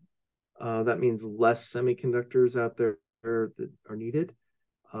 recession, that means less semiconductors out there that are needed.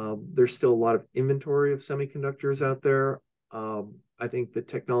 There's still a lot of inventory of semiconductors out there. I think the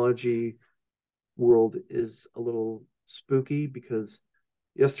technology world is a little spooky because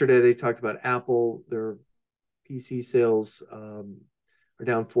yesterday they talked about Apple. Their PC sales are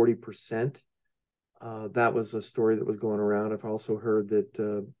down 40%. That was a story that was going around. I've also heard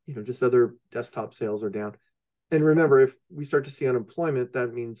that just other desktop sales are down. And remember, if we start to see unemployment,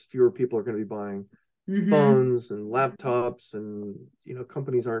 that means fewer people are going to be buying Mm-hmm. phones and laptops, and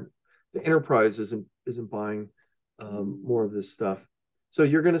companies aren't, the enterprise isn't buying more of this stuff. So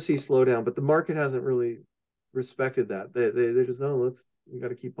you're going to see slowdown, but the market hasn't really respected that. They just know, we got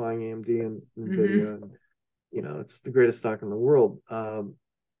to keep buying AMD and Mm-hmm. Nvidia, and it's the greatest stock in the world.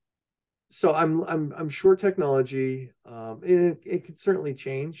 So I'm sure technology. It could certainly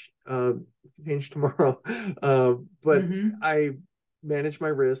change tomorrow, but Mm-hmm. I manage my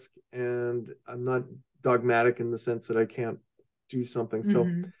risk, and I'm not dogmatic in the sense that I can't do something. So,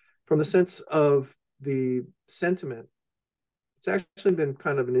 Mm-hmm. from the sense of the sentiment, it's actually been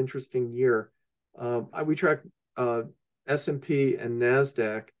kind of an interesting year. We track S&P and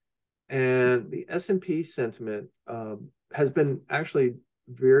Nasdaq, and the S&P sentiment has been actually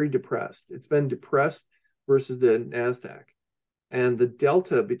very depressed. It's been depressed versus the Nasdaq, and the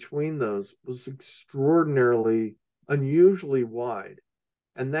delta between those was extraordinarily, unusually wide,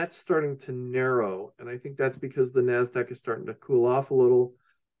 and that's starting to narrow. And I think that's because the Nasdaq is starting to cool off a little,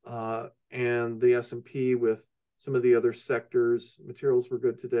 and the S&P with some of the other sectors. Materials were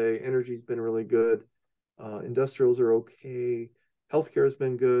good today. Energy's been really good. Industrials are okay. Healthcare has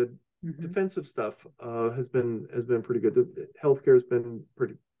been good. Mm-hmm. Defensive stuff has been pretty good. The healthcare has been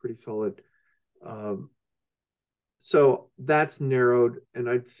pretty solid. Um, so that's narrowed, and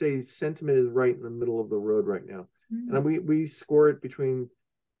I'd say sentiment is right in the middle of the road right now. And we score it between,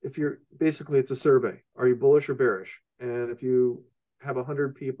 if you're basically, it's a survey. Are you bullish or bearish? And if you have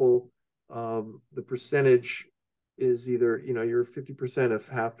 100 people, the percentage is either you're 50% of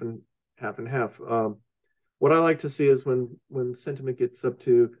half and half and half. What I like to see is when sentiment gets up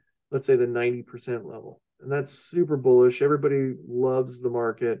to, let's say, the 90% level, and that's super bullish. Everybody loves the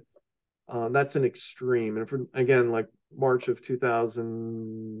market. That's an extreme. And again, like March of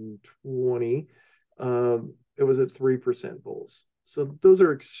 2020, it was at 3% bulls. So those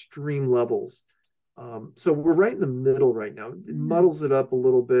are extreme levels. So we're right in the middle right now. It muddles it up a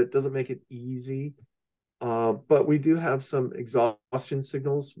little bit, doesn't make it easy. But we do have some exhaustion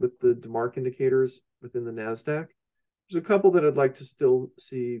signals with the DeMark indicators within the NASDAQ. There's a couple that I'd like to still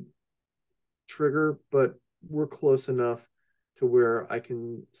see trigger, but we're close enough to where I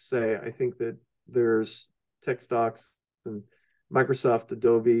can say I think that there's tech stocks and Microsoft,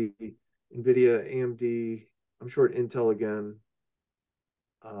 Adobe, Nvidia, AMD. I'm short Intel again.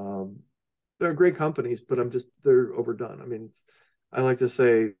 Um, they're great companies, but they're overdone. I mean, I like to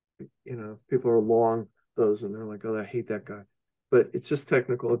say, people are long those and they're like, oh, I hate that guy. But it's just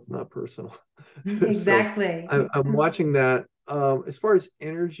technical, it's not personal. So Exactly. I'm watching that. As far as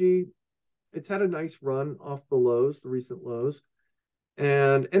energy, it's had a nice run off the recent lows.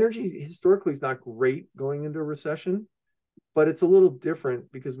 And energy historically is not great going into a recession, but it's a little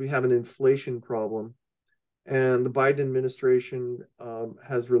different because we have an inflation problem. And the Biden administration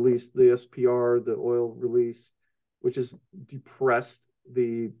has released the SPR, the oil release, which has depressed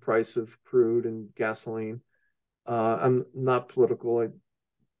the price of crude and gasoline. I'm not political.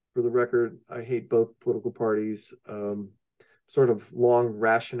 For the record, I hate both political parties. Sort of long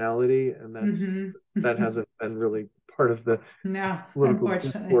rationality, and that Mm-hmm. hasn't been really part of the No, political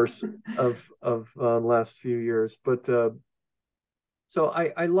unfortunately. discourse of last few years. But so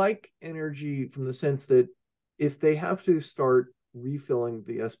I like energy from the sense that if they have to start refilling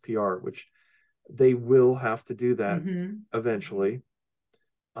the SPR, which they will have to do that Mm-hmm. eventually.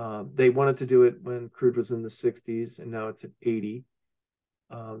 They wanted to do it when crude was in the 60s, and now it's at 80.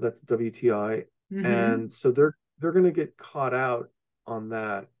 That's WTI, Mm-hmm. and so they're going to get caught out on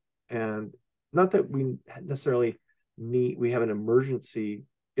that. And not that we necessarily we have an emergency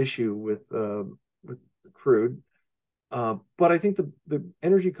issue with crude, but I think the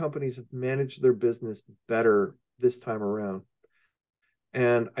energy companies have managed their business better this time around.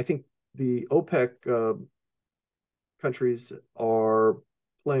 And I think the OPEC countries are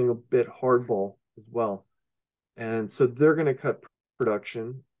playing a bit hardball as well. And so they're going to cut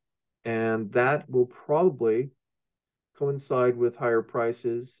production, and that will probably coincide with higher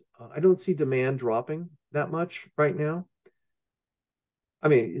prices. I don't see demand dropping that much right now. I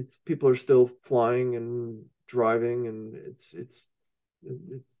mean, it's people are still flying and driving, and it's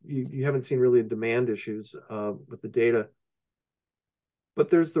you haven't seen really demand issues with the data, but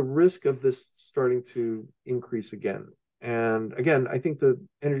there's the risk of this starting to increase again. And again, I think the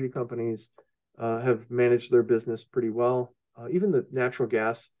energy companies have managed their business pretty well. Even the natural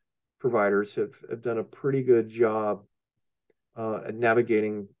gas providers have done a pretty good job at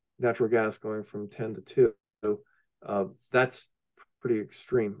navigating natural gas going from 10 to 2. That's pretty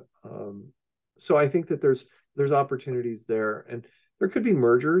extreme. So I think that there's opportunities there, and there could be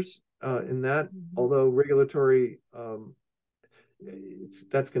mergers in that, although regulatory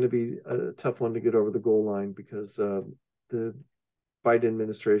that's going to be a tough one to get over the goal line, because the Biden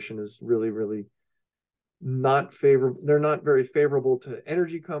administration is really not favorable. They're not very favorable to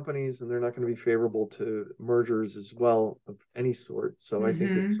energy companies, and they're not going to be favorable to mergers as well of any sort. So I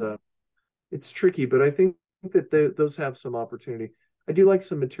think it's tricky, but I think that those have some opportunity. I do like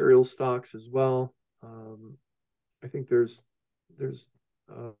some material stocks as well. I think there's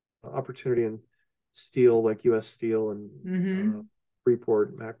opportunity in steel, like U.S. Steel and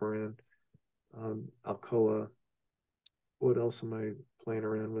Freeport, McMoran, Alcoa. What else am I playing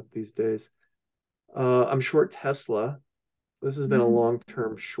around with these days? I'm short Tesla. This has been a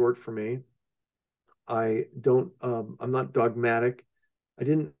long-term short for me. I'm not dogmatic. I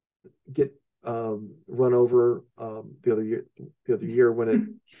didn't get run over the other year when it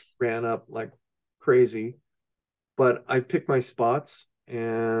ran up like crazy, but I picked my spots,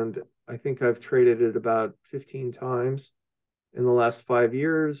 and I think I've traded it about 15 times in the last 5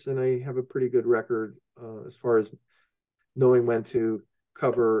 years, and I have a pretty good record as far as knowing when to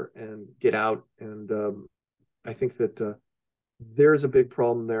cover and get out. And I think that there's a big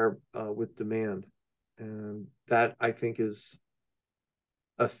problem there with demand, and that I think is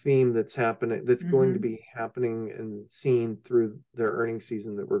a theme that's happening, that's going to be happening and seen through their earnings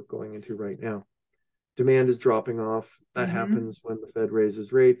season that we're going into right now. Demand is dropping off. That happens when the Fed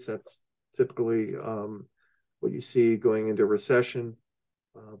raises rates. That's typically what you see going into recession.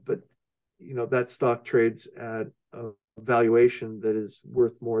 But that stock trades at a valuation that is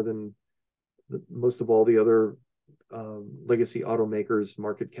worth more than most of all the other legacy automakers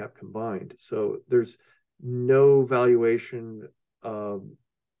market cap combined. So there's no valuation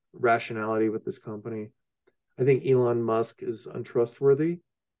rationality with this company. I think Elon Musk is untrustworthy.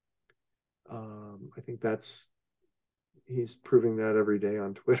 I think he's proving that every day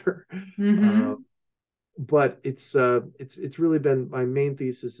on Twitter. But it's really been, my main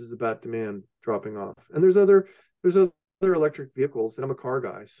thesis is about demand dropping off. And there's other electric vehicles, and I'm a car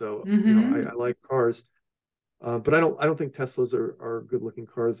guy, so I like cars. But I don't think Teslas are good looking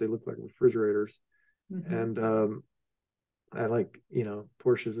cars. They look like refrigerators. And I like,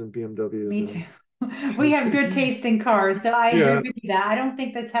 Porsches and BMWs. Me too. We have good taste in cars, so I agree with you that I don't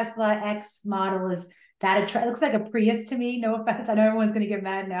think the Tesla X model is that attractive. It looks like a Prius to me. No offense, I know everyone's going to get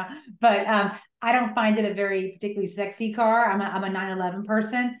mad now, but I don't find it a very particularly sexy car. I'm a 911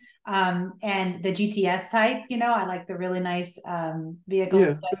 person, and the GTS type. I like the really nice vehicles.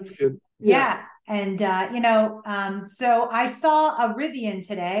 Yeah, that's good. Yeah. And so I saw a Rivian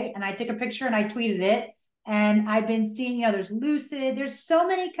today, and I took a picture and I tweeted it. And I've been seeing, there's Lucid, there's so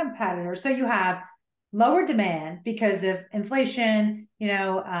many competitors. So you have lower demand because of inflation, we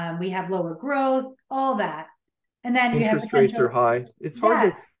have lower growth, all that. And then you have interest rates are high. It's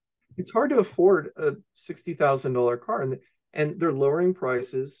hard to afford a $60,000 car, and they're lowering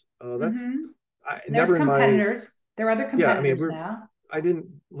prices. There's competitors. There are other competitors now. I didn't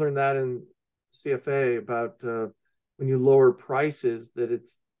learn that in CFA about when you lower prices that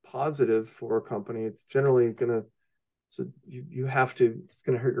it's positive for a company. It's generally going to, it's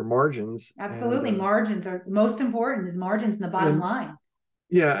going to hurt your margins. Absolutely. And margins are most important, is margins in the bottom line.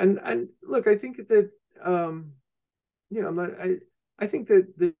 Yeah. And look, I think that, I think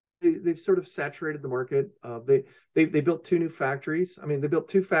that they've sort of saturated the market. They built 2 new factories. I mean, they built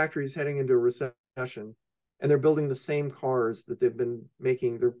 2 factories heading into a recession, and they're building the same cars that they've been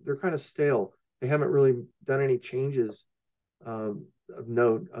making. They're kind of stale. They haven't really done any changes of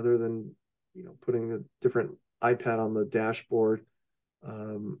note, other than putting a different iPad on the dashboard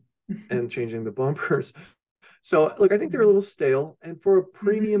and changing the bumpers. So look, I think they're a little stale, and for a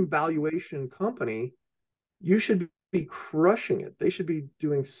premium valuation company, you should be crushing it. They should be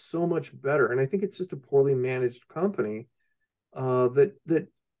doing so much better. And I think it's just a poorly managed company that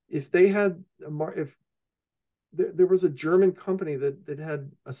if they had if there was a German company that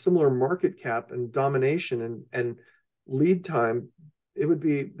had a similar market cap and domination and lead time. They would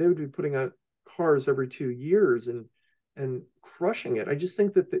be putting out cars every 2 years and crushing it. I just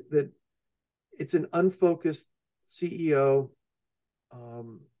think that it's an unfocused CEO.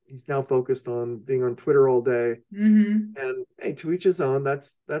 He's now focused on being on Twitter all day. And hey, to each his own.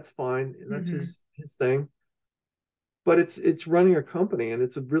 That's fine. That's his thing. But it's running a company, and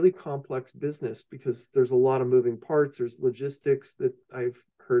it's a really complex business because there's a lot of moving parts. There's logistics that I've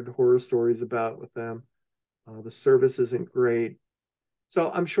heard horror stories about with them. The service isn't great.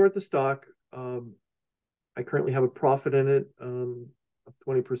 So I'm short the stock. I currently have a profit in it of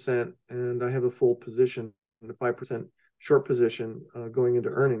 20%, and I have a full position, a 5% short position going into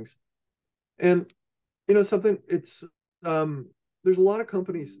earnings. And something, it's there's a lot of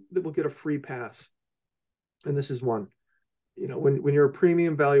companies that will get a free pass, and this is one. When you're a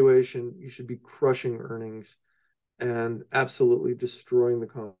premium valuation, you should be crushing earnings and absolutely destroying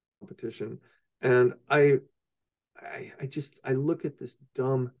the competition. And I look at this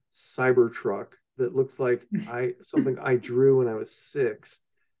dumb Cybertruck that looks like something I drew when I was 6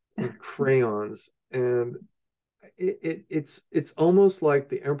 with crayons, and it's almost like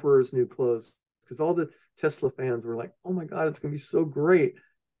the Emperor's New Clothes, because all the Tesla fans were like, "Oh my God, it's gonna be so great,"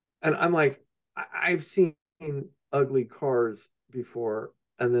 and I'm like, I've seen ugly cars before,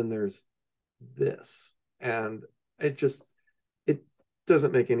 and then there's this, and it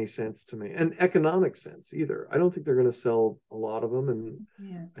doesn't make any sense to me, and economic sense either. I don't think they're going to sell a lot of them, and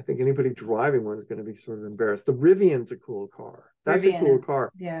I think anybody driving one is going to be sort of embarrassed. The Rivian's a cool car. That's a cool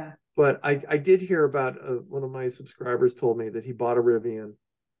car. Yeah. But I did hear about one of my subscribers told me that he bought a Rivian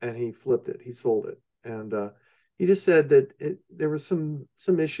and he flipped it. He sold it. And he just said that there was some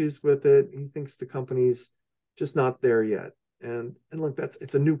issues with it. He thinks the company's just not there yet. And look,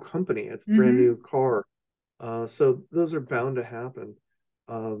 it's a new company. It's a brand new car. So those are bound to happen.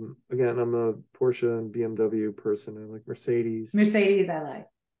 Again, I'm a Porsche and BMW person. I like Mercedes. Mercedes, I like.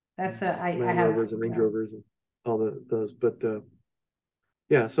 That's I have Rovers and Range Rovers and all those. But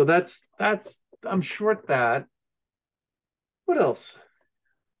yeah, so that's I'm short that. What else?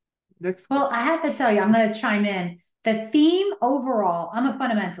 Next. Well, I have to tell you, I'm going to chime in. The theme overall, I'm a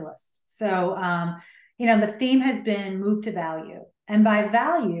fundamentalist. So, the theme has been move to value. And by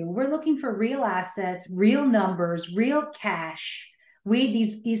value, we're looking for real assets, real numbers, real cash.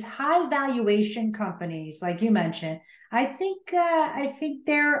 These high valuation companies, like you mentioned, I think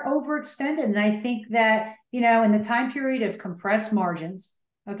they're overextended, and I think that in the time period of compressed margins,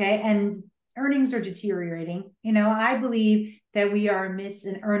 okay, and earnings are deteriorating. I believe that we are amidst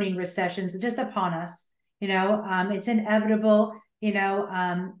an earning recessions just upon us. It's inevitable. We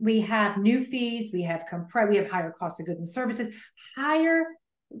have new fees, we have higher costs of goods and services, higher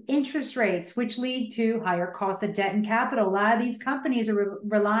interest rates, which lead to higher costs of debt and capital. A lot of these companies are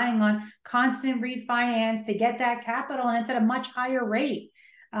relying on constant refinance to get that capital, and it's at a much higher rate.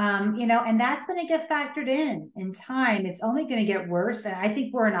 And that's going to get factored in time. It's only going to get worse. And I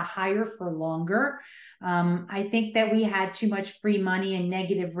think we're in a higher for longer. I think that we had too much free money and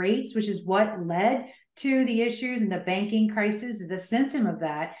negative rates, which is what led to the issues, and the banking crisis is a symptom of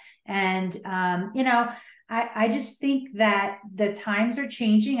that. And, I just think that the times are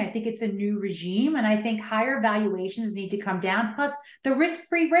changing. I think it's a new regime, and I think higher valuations need to come down. Plus, the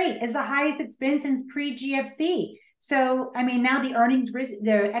risk-free rate is the highest it's been since pre-GFC. So, now the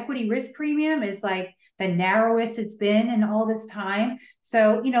the equity risk premium is like the narrowest it's been in all this time.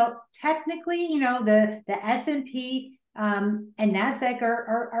 So, technically, the S&P and NASDAQ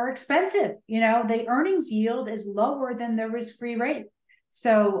are expensive. The earnings yield is lower than the risk-free rate.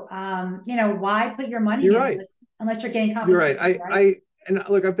 So, why put your money You're in right. unless you're getting compensated? You're right. And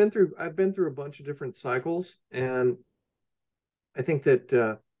look, I've been through a bunch of different cycles, and I think that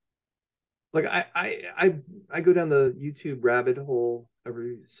like I go down the YouTube rabbit hole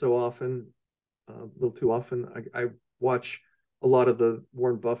every so often, a little too often. I watch a lot of the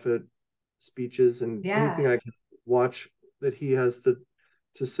Warren Buffett speeches and anything I can watch that he has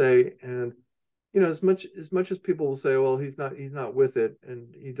to say. And as much as people will say, well, he's not with it,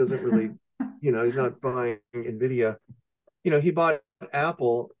 and he doesn't really, he's not buying Nvidia. He bought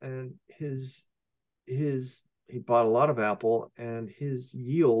Apple, and he bought a lot of Apple, and his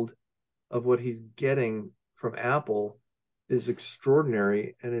yield of what he's getting from Apple is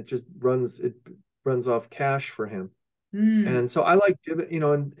extraordinary, and it runs off cash for him. And so I like,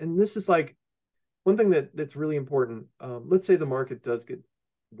 and this is like one thing that's really important. Let's say the market does get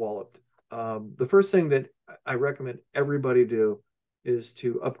walloped. The first thing that I recommend everybody do is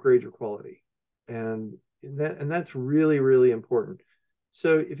to upgrade your quality, and that's really, really important.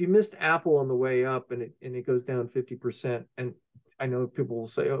 So if you missed Apple on the way up and it goes down 50%, and I know people will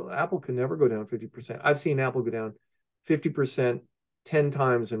say, oh, Apple can never go down 50%. I've seen Apple go down 50% 10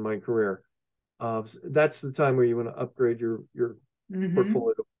 times in my career. That's the time where you want to upgrade your Mm-hmm.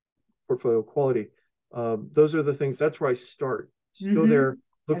 portfolio quality. Those are the things. That's where I start. Just go Mm-hmm. there,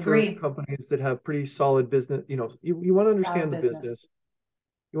 look for Agree. companies that have pretty solid business. You want to Solid understand the business. business.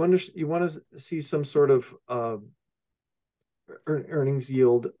 You want to see some sort of earnings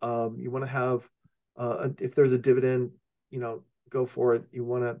yield. You want to have if there's a dividend, go for it. You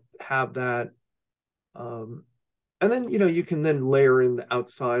want to have that, and then you can then layer in the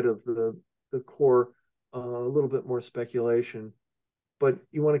outside of the core a little bit more speculation, but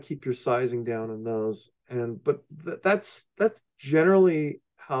you want to keep your sizing down in those. And but that's generally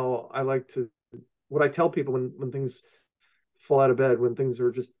how I like to what I tell people when things fall out of bed, when things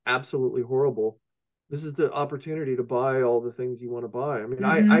are just absolutely horrible. This is the opportunity to buy all the things you want to buy. I mean,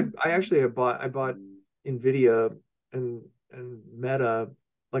 Mm-hmm. I actually have bought I bought Nvidia and Meta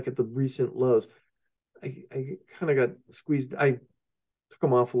like at the recent lows. I kind of got squeezed. I took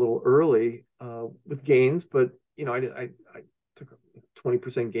them off a little early with gains, but I took a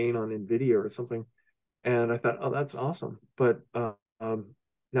 20% gain on Nvidia or something, and I thought, oh, that's awesome. But now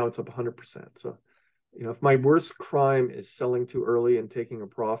it's up 100%. So if my worst crime is selling too early and taking a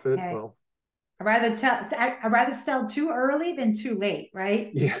profit, Hey, well, I'd rather sell too early than too late, right?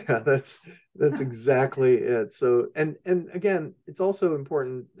 yeah, that's exactly it. So, and again, it's also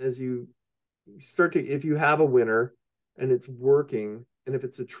important as you start to, if you have a winner and it's working, and if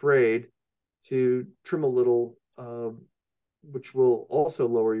it's a trade, to trim a little, which will also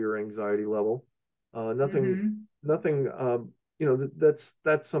lower your anxiety level. Nothing, Mm-hmm. nothing.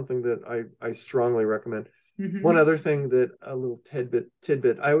 That's something that I strongly recommend. One Mm-hmm. other thing that a little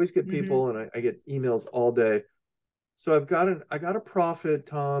tidbit. I always get Mm-hmm. people, and I get emails all day. So I got a profit,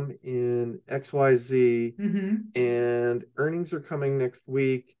 Tom, in XYZ, Mm-hmm. and earnings are coming next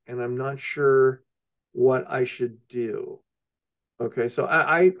week, and I'm not sure what I should do. Okay, so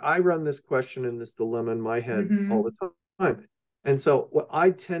I run this question and this dilemma in my head all Mm-hmm. the time. And so what I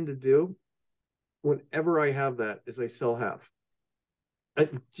tend to do whenever I have that is I sell half. I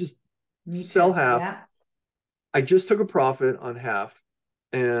just Me sell too. half. Yeah. I just took a profit on half,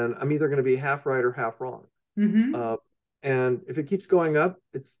 and I'm either going to be half right or half wrong. Mm-hmm. Uh, and if it keeps going up,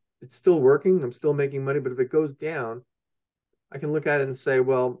 it's still working. I'm still making money. But if it goes down, I can look at it and say,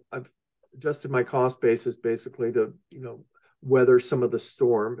 well, I've adjusted my cost basis basically to, weather some of the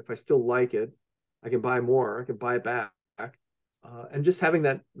storm. If I still like it, I can buy more, I can buy it back. And just having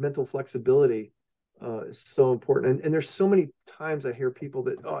that mental flexibility is so important. And there's so many times I hear people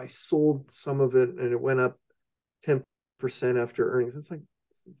that, oh, I sold some of it and it went up 10% after earnings. It's like,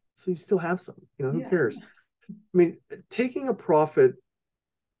 so you still have some, who Yeah. cares? I mean, taking a profit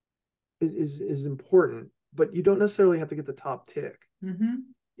is important, but you don't necessarily have to get the top tick.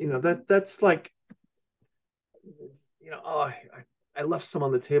 Mm-hmm. That's like, oh, I left some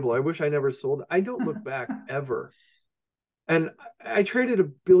on the table. I wish I never sold it. I don't look back ever. And I traded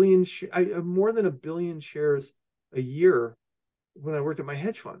more than a billion shares a year when I worked at my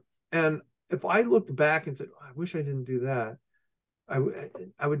hedge fund. And if I looked back and said, oh, I wish I didn't do that, I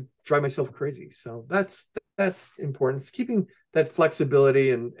would drive myself crazy. So that's important. It's keeping that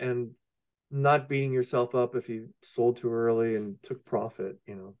flexibility and not beating yourself up if you sold too early and took profit.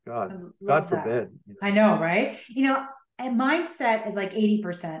 I God love that. forbid. I know, right? And mindset is like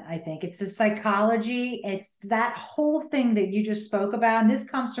 80%, I think. It's the psychology, it's that whole thing that you just spoke about. And this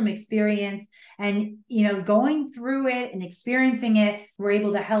comes from experience and, going through it and experiencing it, we're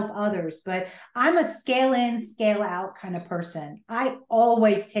able to help others. But I'm a scale in, scale out kind of person. I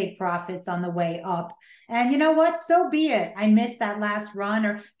always take profits on the way up. And you know what? So be it. I missed that last run,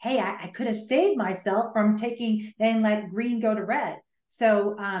 or hey, I could have saved myself from taking and let green go to red.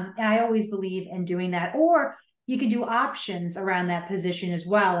 So I always believe in doing that. Or you can do options around that position as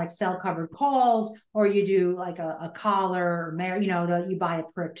well, like sell covered calls, or you do like a collar, or you buy a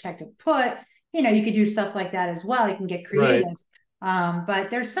protective put. You could do stuff like that as well. You can get Right. creative. But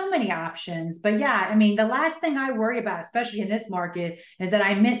there's so many options. But yeah, I mean, the last thing I worry about, especially in this market, is that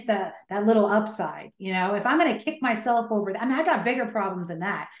I miss that little upside. If I'm going to kick myself over, I mean, I got bigger problems than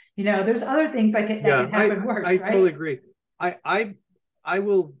that. There's other things that Yeah, can happen I worse, totally right? agree. I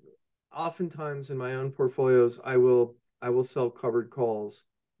will oftentimes in my own portfolios, I will sell covered calls,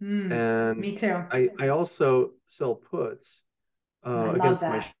 and Me too. I also sell puts I love against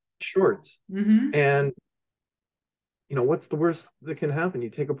my that. shorts. Mm-hmm. And what's the worst that can happen? You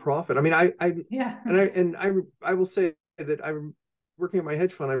take a profit. I mean, Yeah. I will say that I'm working at my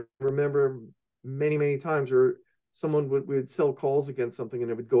hedge fund. I remember many times where we would sell calls against something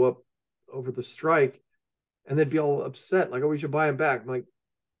and it would go up over the strike, and they'd be all upset, like, oh, we should buy them back. I'm like,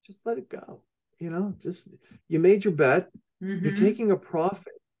 just let it go. Just, you made your bet. You're taking a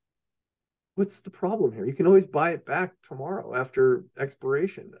profit. What's the problem here? You can always buy it back tomorrow after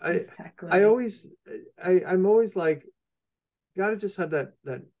expiration. Exactly. I'm always like, gotta just have that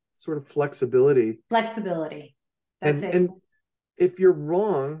sort of flexibility. Flexibility. That's it. And if you're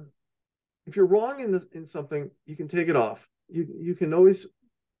wrong in something, you can take it off. You can always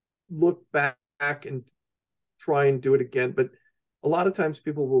look back and try and do it again. But a lot of times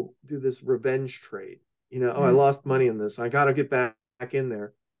people will do this revenge trade. Oh, I lost money in this. I got to get back in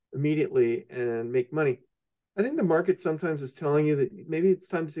there immediately and make money. I think the market sometimes is telling you that maybe it's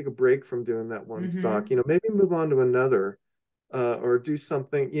time to take a break from doing that one stock. Maybe move on to another, or do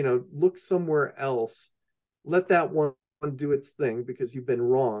something, look somewhere else. Let that one do its thing because you've been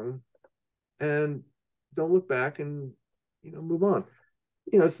wrong, and don't look back, and move on.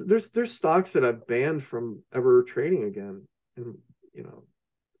 There's stocks that I've banned from ever trading again, and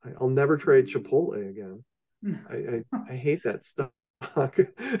I'll never trade Chipotle again. I hate that stock.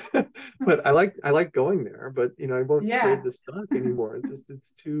 But I like going there, but I won't trade the stock anymore.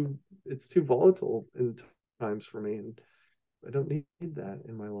 It's too volatile in times for me, and I don't need that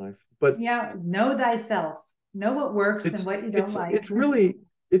in my life. But know thyself, know what works and what you don't like. It's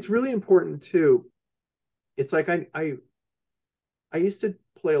really important too. It's like I used to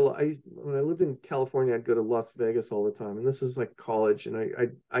play a lot. When I lived in California, I'd go to Las Vegas all the time, and this is like college.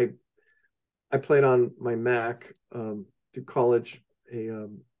 And I played on my Mac to college a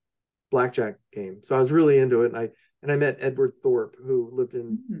blackjack game, so I was really into it. And I met Edward Thorpe, who lived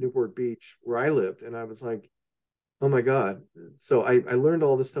in Newport Beach, where I lived, and I was like, oh my God! So I learned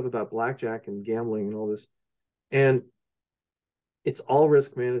all this stuff about blackjack and gambling and all this, and it's all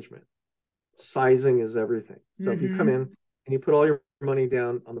risk management. Sizing is everything. So if you come in and you put all your money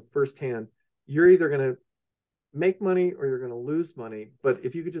down on the first hand, you're either going to make money or you're going to lose money. But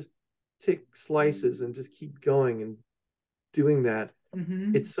if you could just take slices and just keep going and doing that,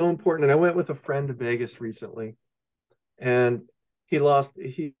 it's so important. And I went with a friend to Vegas recently, and he lost.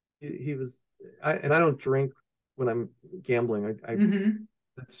 He was. I don't drink when I'm gambling.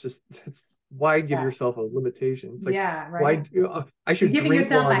 That's why give yourself a limitation. It's like, why I should You're giving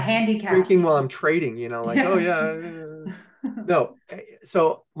yourself a handicap. Drinking while I'm trading, like, oh yeah. No.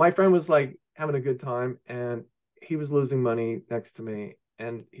 So my friend was like having a good time, and he was losing money next to me,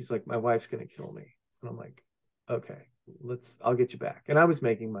 and he's like, my wife's gonna kill me. And I'm like, okay, I'll get you back. And I was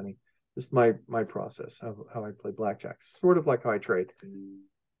making money. This is my process, how I play blackjack, sort of like how I trade.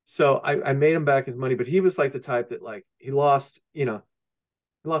 So I made him back his money, but he was like the type that, like, he lost $400.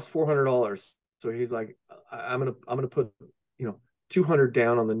 So he's like, I'm gonna put 200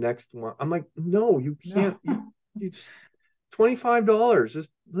 down on the next one. I'm like, no, you can't. You just $25.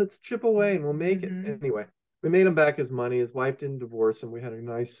 Just let's chip away and we'll make it. Anyway, we made him back his money. His wife didn't divorce him. We had a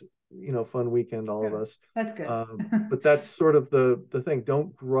nice, fun weekend, all of us. That's good. But that's sort of the thing.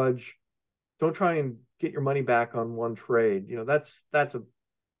 Don't grudge. Don't try and get your money back on one trade. That's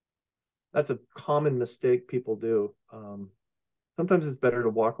a common mistake people do. Sometimes it's better to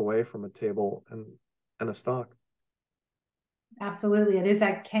walk away from a table and a stock. Absolutely. There's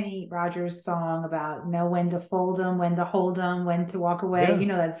that Kenny Rogers song about know when to fold them, when to hold them, when to walk away. Yeah. You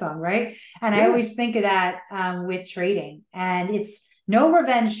know that song, right? And I always think of that with trading. And it's no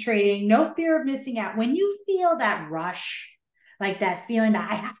revenge trading, no fear of missing out. When you feel that rush, like that feeling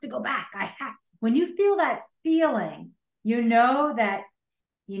that I have to go back, when you feel that feeling, you know that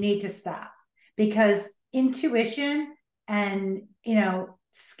you need to stop, because intuition and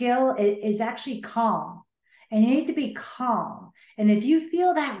skill is actually calm, and you need to be calm. And if you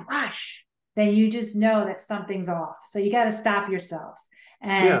feel that rush, then you just know that something's off. So you got to stop yourself,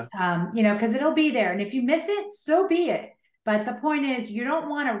 and because it'll be there. And if you miss it, so be it. But the point is, you don't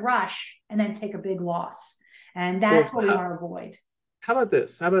want to rush and then take a big loss, and that's what we want to avoid. How about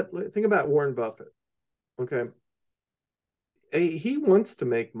this? Think about Warren Buffett? Okay, he wants to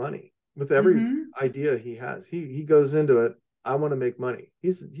make money with every idea he has. He goes into it. I want to make money.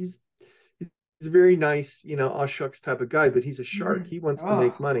 He's a very nice, aw shucks type of guy, but he's a shark. He wants to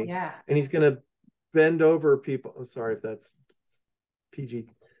make money, and he's going to bend over people. Oh, sorry if that's PG.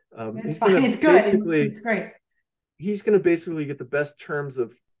 It's fine. It's good. It's great. He's going to basically get the best terms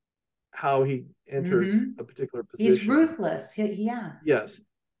of how he enters a particular position. He's ruthless. Yes.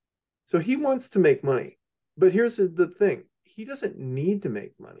 So he wants to make money, but here's the thing: he doesn't need to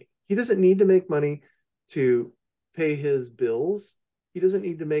make money. He doesn't need to make money to pay his bills. He doesn't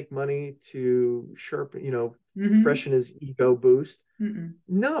need to make money to sharpen, Mm-hmm. freshen his ego boost. Mm-mm.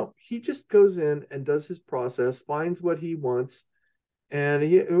 No, he just goes in and does his process, finds what he wants. And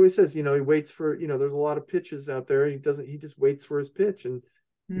he always says, he waits for, there's a lot of pitches out there. He just waits for his pitch, and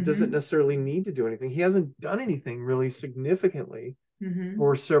he doesn't Mm-hmm. necessarily need to do anything. He hasn't done anything really significantly Mm-hmm.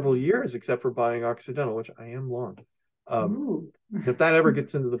 for several years, except for buying Occidental, which I am long. Ooh. If that ever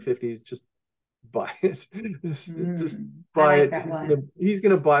gets into the 50s, just buy it. Just I buy like it. that He's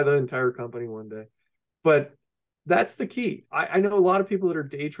gonna buy the entire company one day. But that's the key. I know a lot of people that are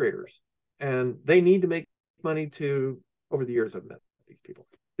day traders, and they need to make money to. Over the years, I've met these people.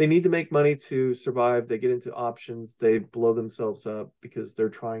 They need to make money to survive. They get into options. They blow themselves up because they're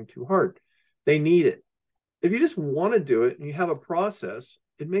trying too hard. They need it. If you just want to do it and you have a process,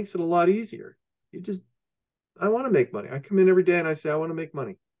 it makes it a lot easier. I want to make money. I come in every day and I say, I want to make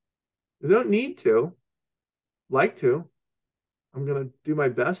money. I don't need to, like to. I'm going to do my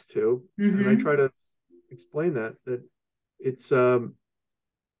best to. And I try Mm-hmm. to explain that it's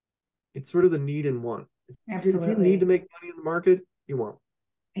it's sort of the need and want. If you need to Absolutely. make money in the market, you won't.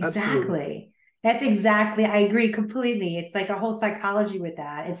 Absolutely. Exactly. That's exactly, I agree completely. It's like a whole psychology with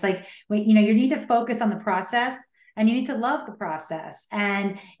that. It's like when you need to focus on the process and you need to love the process.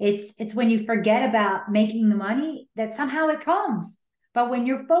 And it's when you forget about making the money that somehow it comes. But when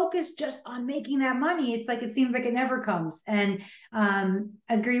you're focused just on making that money, it's like it seems like it never comes. And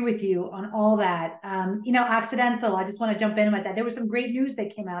agree with you on all that. Occidental, I just want to jump in with that. There was some great news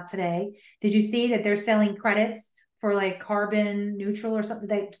that came out today. Did you see that they're selling credits for like carbon neutral or something,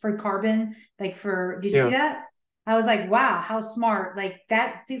 like for carbon, like for, did you see Yeah. that? I was like, wow, how smart. Like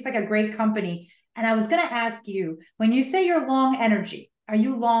that seems like a great company. And I was going to ask you, when you say you're long energy, are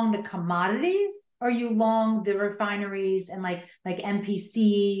you long the commodities or are you long the refineries and like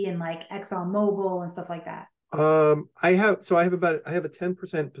MPC and like ExxonMobil and stuff like that? I have a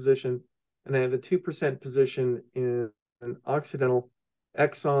 10% position, and I have a 2% position in Occidental,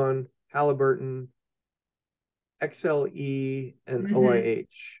 Exxon, Halliburton, XLE, and Mm-hmm. OIH.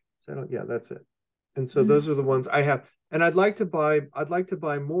 So yeah, that's it. And so Mm-hmm. those are the ones I have. And I'd like to buy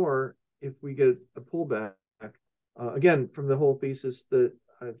more if we get a pullback. Again, from the whole thesis that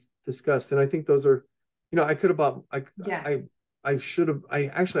I've discussed. And I think those are, I could have bought, Yeah. I should have, I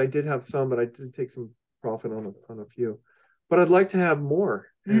did have some, but I did take some profit on a few. But I'd like to have more.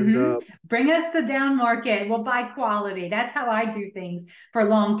 And Mm-hmm. Bring us the down market. We'll buy quality. That's how I do things for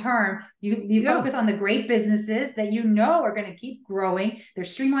long term. You yeah, focus on the great businesses that you know are going to keep growing. They're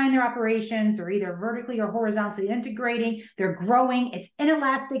streamlining their operations. They're either vertically or horizontally integrating. They're growing. It's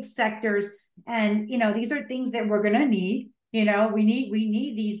inelastic sectors, and these are things that we're going to need. We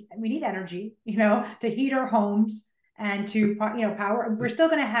need energy. To heat our homes and to power. We're still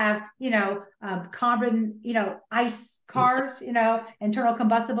going to have carbon ice cars, internal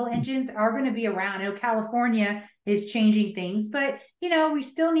combustible engines are going to be around. I know California is changing things, but we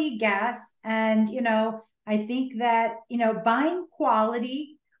still need gas. And I think that buying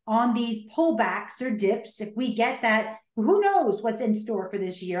quality on these pullbacks or dips, if we get that, who knows what's in store for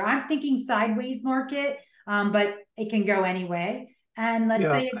this year. I'm thinking sideways market, but it can go anyway. And let's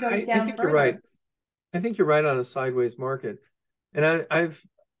yeah, say it goes I down think you're right. further. I think you're right on a sideways market. And I've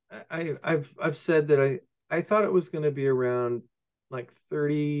said that I thought it was going to be around like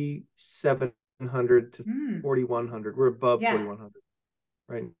 3,700 to Mm, 4,100. We're above yeah. 4,100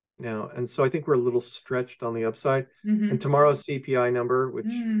 right now, and so I think we're a little stretched on the upside. And Mm-hmm. tomorrow's CPI number, which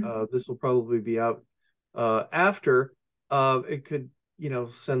Mm-hmm. this will probably be out after, it could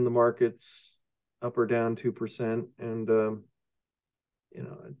send the markets up or down 2%. And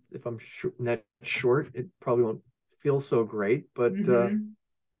if I'm net short, it probably won't feel so great, but Mm-hmm.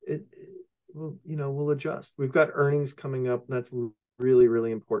 it will, we'll adjust. We've got earnings coming up, and that's really,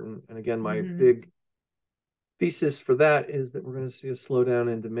 really important. And again, my Mm-hmm. big thesis for that is that we're going to see a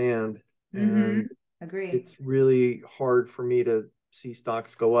slowdown in demand, Mm-hmm. and Agree. it's really hard for me to see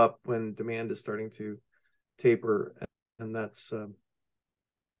stocks go up when demand is starting to taper, and that's kind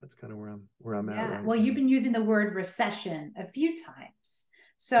of where I'm at Yeah. right Well, you've now. been using the word recession a few times.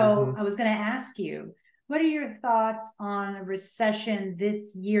 So Mm-hmm. I was going to ask you, what are your thoughts on a recession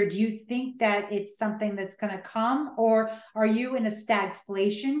this year? Do you think that it's something that's going to come, or are you in a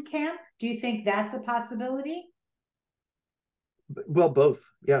stagflation camp? Do you think that's a possibility? Well, both.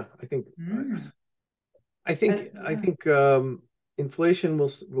 Yeah, Mm. I Yeah. think inflation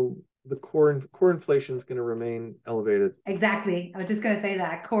will the core inflation is going to remain elevated. Exactly. I was just going to say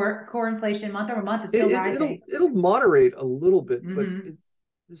that core inflation month over month is still It, it'll rising. it'll moderate a little bit, but Mm-hmm. it's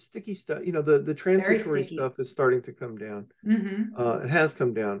the sticky stuff. The Very transitory sticky. stuff is starting to come down. Mm-hmm. It has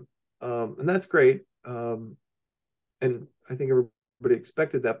come down, and that's great. And I think everybody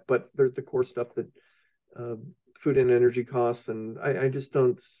expected that, but there's the core stuff that food and energy costs, and I just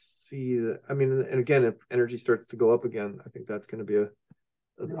don't see that. I mean, and again, if energy starts to go up again, I think that's going to be a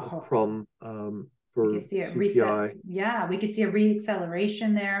problem we for could see a CPI. Yeah, we could see a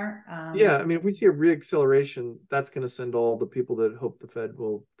reacceleration there. Yeah, I mean, if we see a reacceleration, that's going to send all the people that hope the Fed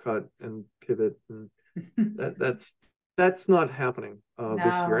will cut and pivot, and that's not happening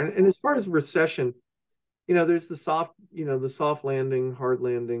this year. No. And as far as recession, there's the soft landing, hard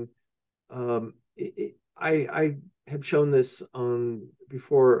landing. I have shown this on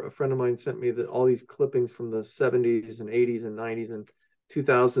before. A friend of mine sent me all these clippings from the 70s and 80s and 90s and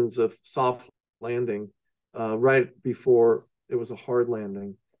 2000s of soft landing, right before it was a hard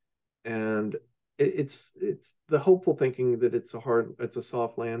landing. And it's the hopeful thinking that it's a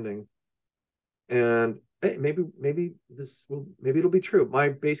soft landing. And hey, maybe it'll be true. My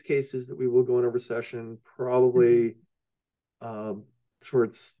base case is that we will go in a recession probably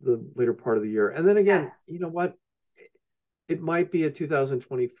towards the later part of the year. And then again, Yes. you know what? It might be a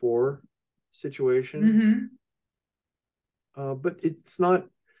 2024 situation. But it's not,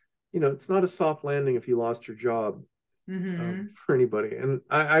 it's not a soft landing if you lost your job for anybody. And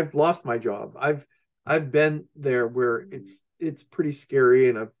I've lost my job. I've been there where it's pretty scary,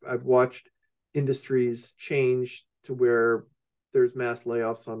 and I've watched industries change to where there's mass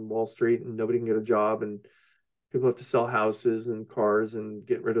layoffs on Wall Street and nobody can get a job, and people have to sell houses and cars and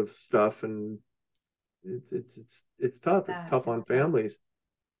get rid of stuff, and it's tough. It's tough on families.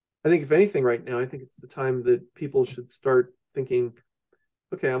 I think if anything right now, I think it's the time that people should start thinking,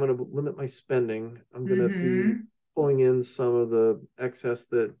 okay, I'm going to limit my spending. I'm going to be pulling in some of the excess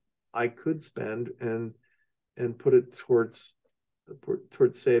that I could spend and put it towards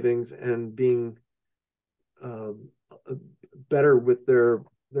savings and being better with their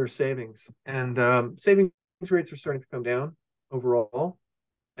savings. And savings rates are starting to come down overall,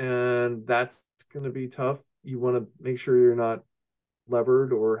 and that's going to be tough. You want to make sure you're not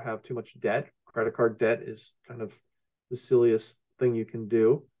levered or have too much debt. Credit card debt is kind of the silliest thing you can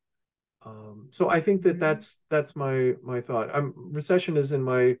do. So I think that's my thought. Recession is in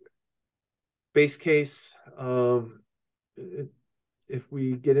my base case. If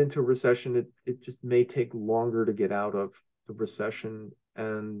we get into a recession, it just may take longer to get out of the recession,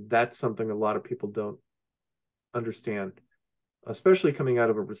 and that's something a lot of people don't understand, especially coming out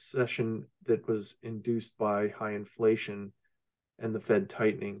of a recession that was induced by high inflation and the Fed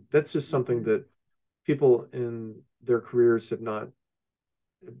tightening. That's just something that people in their careers have not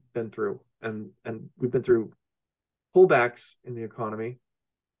been through. And we've been through pullbacks in the economy,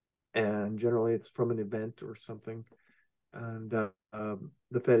 and generally it's from an event or something. And the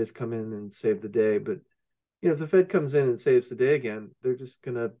Fed has come in and saved the day. But if the Fed comes in and saves the day again, they're just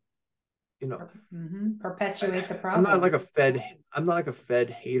gonna, perpetuate the problem. I'm not like a Fed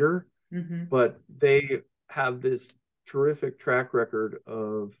hater, but they have this terrific track record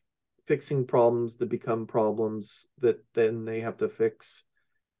of fixing problems that become problems that then they have to fix,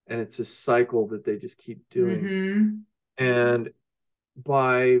 and it's a cycle that they just keep doing. And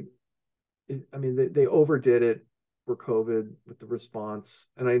they overdid it for COVID with the response,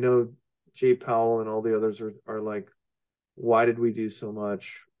 and I know Jay Powell and all the others are like, why did we do so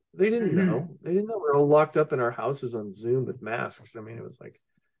much? They didn't know. They didn't know we were all locked up in our houses on Zoom with masks. I mean, it was like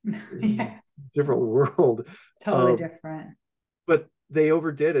this is a different world. Totally different. But they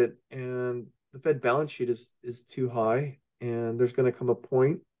overdid it, and the Fed balance sheet is too high, and there's going to come a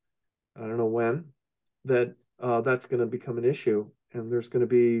point, I don't know when, that that's going to become an issue, and there's going to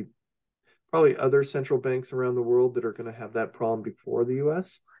be probably other central banks around the world that are going to have that problem before the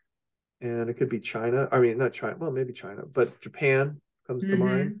U.S. And it could be China. I mean, not China. Well, maybe China, but Japan comes to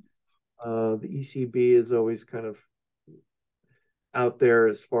mind. The ECB is always kind of out there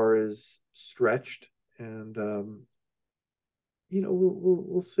as far as stretched, and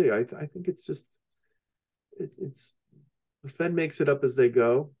we'll see. I think it's just it's the Fed makes it up as they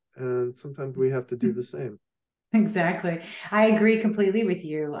go, and sometimes we have to do the same. Exactly. I agree completely with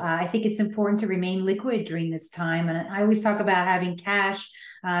you. I think it's important to remain liquid during this time. And I always talk about having cash,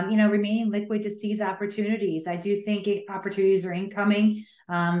 remaining liquid to seize opportunities. I do think opportunities are incoming.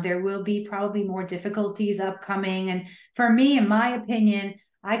 There will be probably more difficulties upcoming. And for me, in my opinion,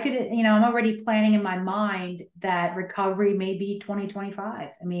 I could, I'm already planning in my mind that recovery may be 2025.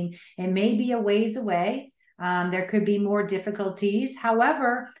 I mean, it may be a ways away. There could be more difficulties.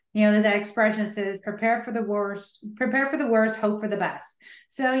 However, there's that expression that says, prepare for the worst, hope for the best.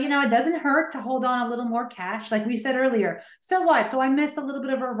 So, it doesn't hurt to hold on a little more cash, like we said earlier. So what? So I missed a little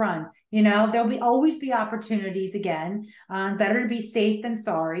bit of a run. There'll always be opportunities again. Better to be safe than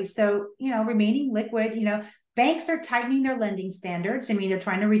sorry. So, remaining liquid, banks are tightening their lending standards. I mean, they're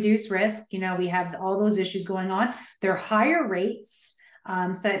trying to reduce risk. We have all those issues going on. They're higher rates.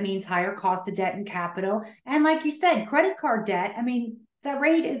 So it means higher cost of debt and capital. And like you said, credit card debt, I mean, that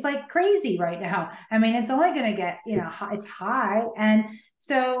rate is like crazy right now. I mean, it's only going to get, it's high. And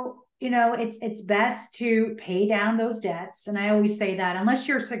so, it's best to pay down those debts. And I always say that unless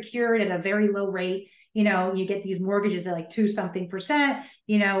you're secured at a very low rate, you get these mortgages at like 2-something%,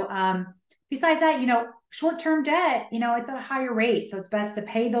 besides that, short-term debt, it's at a higher rate. So it's best to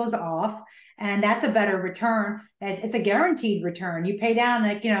pay those off. And that's a better return. It's a guaranteed return. You pay down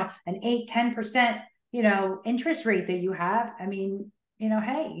like, an 8-10%, interest rate that you have. I mean,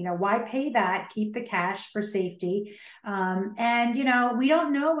 hey, why pay that? Keep the cash for safety. And, we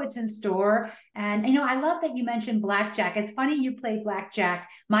don't know what's in store. And, I love that you mentioned blackjack. It's funny you played blackjack.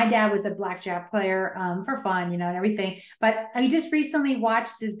 My dad was a blackjack player for fun, and everything. But I just recently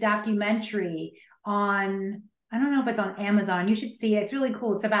watched this documentary on, I don't know if it's on Amazon. You should see it. It's really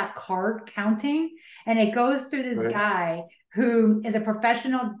cool. It's about card counting. And it goes through this guy who is a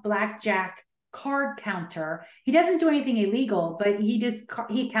professional blackjack card counter. He doesn't do anything illegal, but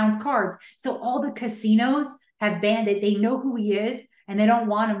he counts cards. So all the casinos have banned it. They know who he is and they don't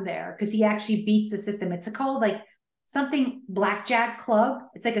want him there because he actually beats the system. It's called like something blackjack club.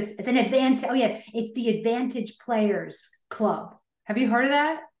 It's like it's an advantage. Oh yeah, it's the Advantage Players Club. Have you heard of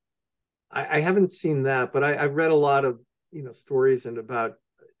that? I haven't seen that, but I've read a lot of stories and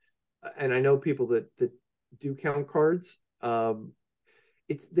I know people that do count cards.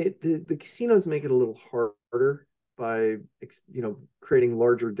 It's the casinos make it a little harder by creating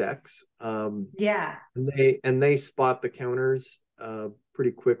larger decks. Yeah. And they spot the counters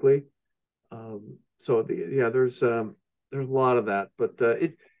pretty quickly. So there's a lot of that, but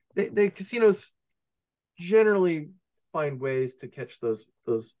the casinos generally find ways to catch those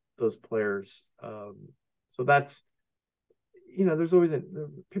players. So that's there's always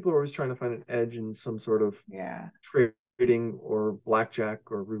people are always trying to find an edge in some sort of trading or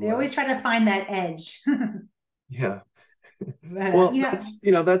blackjack or roulette. They always try to find that edge. Yeah. Well,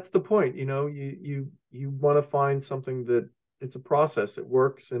 that's the point. You want to find something that it's a process, it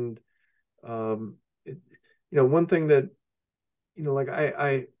works. And one thing that like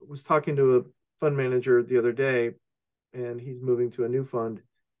I was talking to a fund manager the other day, and he's moving to a new fund,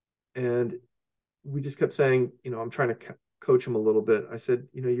 and we just kept saying, I'm trying to coach him a little bit. I said,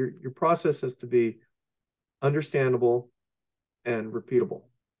 your process has to be understandable and repeatable.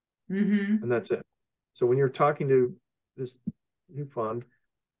 Mm-hmm. And that's it. So when you're talking to this new fund,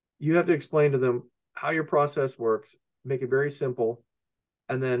 you have to explain to them how your process works, make it very simple,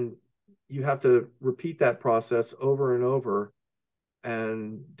 and then you have to repeat that process over and over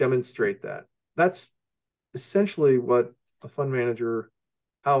and demonstrate that. That's essentially what a fund manager,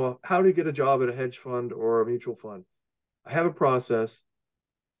 how to get a job at a hedge fund or a mutual fund. I have a process,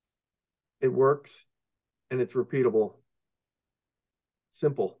 it works, and it's repeatable.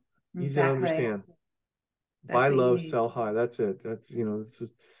 Simple, easy to understand. Buy low, sell high. That's it. That's this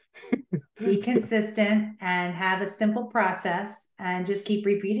is be consistent and have a simple process and just keep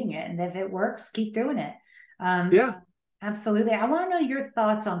repeating it. And if it works, keep doing it. Yeah, absolutely. I want to know your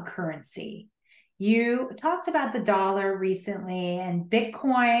thoughts on currency. You talked about the dollar recently and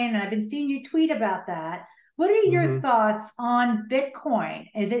Bitcoin, and I've been seeing you tweet about that. What are your thoughts on Bitcoin?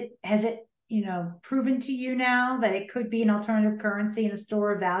 Has it proven to you now that it could be an alternative currency and a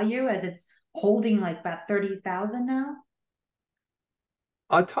store of value, as it's holding like about 30,000 now?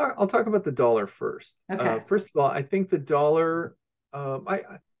 I'll talk about the dollar first. Okay. First of all, I think the dollar,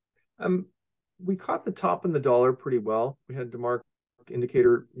 we caught the top in the dollar pretty well. We had DeMark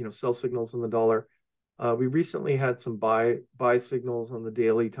indicator, sell signals in the dollar. We recently had some buy signals on the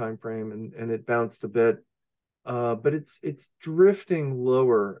daily time frame, and it bounced a bit. But it's drifting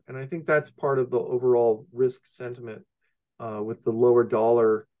lower, and I think that's part of the overall risk sentiment with the lower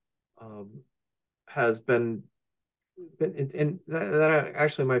dollar has been and that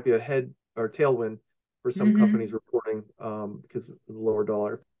actually might be a head or tailwind for some companies reporting because of the lower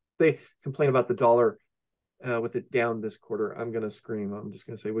dollar. They complain about the dollar with it down this quarter. I'm going to scream. I'm just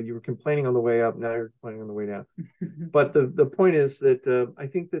going to say, well, you were complaining on the way up. Now you're complaining on the way down. But the point is that I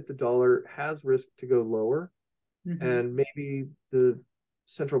think that the dollar has risk to go lower. And maybe the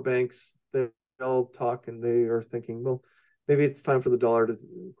central banks, they'll talk and they are thinking, well, maybe it's time for the dollar to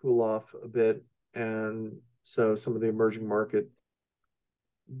cool off a bit. And So some of the emerging market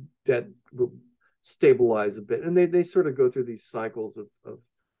debt will stabilize a bit. And they sort of go through these cycles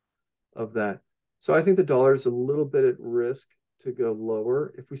of that. So I think the dollar is a little bit at risk to go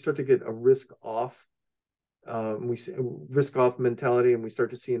lower. If we start to get a risk off mentality, and we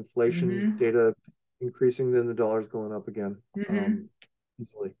start to see inflation data increasing, then the dollar's going up again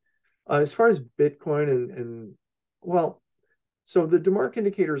easily. As far as Bitcoin and well, so the DeMark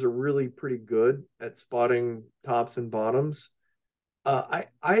indicators are really pretty good at spotting tops and bottoms.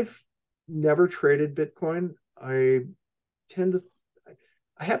 I've never traded Bitcoin. I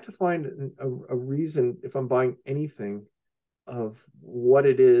have to find a reason if I'm buying anything of what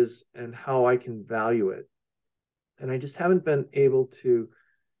it is and how I can value it. And I just haven't been able to,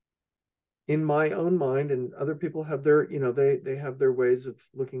 in my own mind, and other people have their, they have their ways of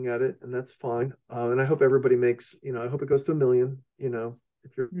looking at it, and that's fine. And I hope everybody makes, I hope it goes to 1 million,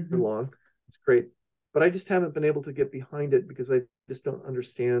 if you're long, it's great. But I just haven't been able to get behind it because I just don't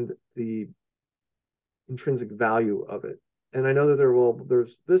understand the intrinsic value of it. And I know that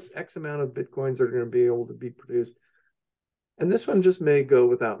there's this X amount of Bitcoins that are going to be able to be produced. And this one just may go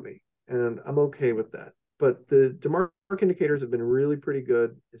without me. And I'm okay with that. But the DeMark indicators have been really pretty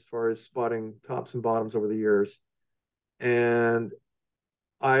good as far as spotting tops and bottoms over the years. And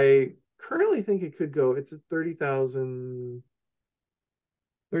I currently think it could go, it's at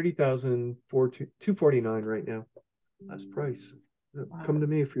 249 right now. Last price. Wow. Come to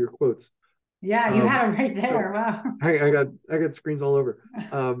me for your quotes. Yeah, you have it right there. Wow. I got screens all over.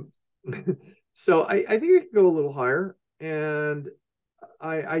 So I think it could go a little higher. And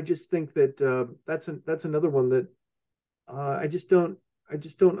I just think that that's another one that I just don't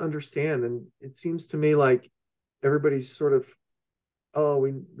understand. And it seems to me like everybody's sort of, oh,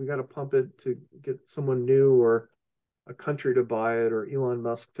 we got to pump it to get someone new or a country to buy it or Elon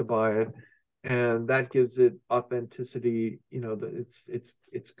Musk to buy it, and that gives it authenticity.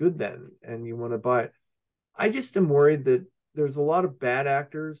 It's good then, and you want to buy it. I just am worried that there's a lot of bad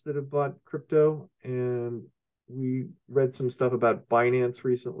actors that have bought crypto, and we read some stuff about Binance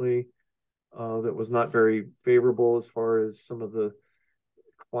recently that was not very favorable as far as some of the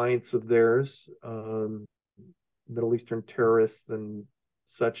clients of theirs, Middle Eastern terrorists and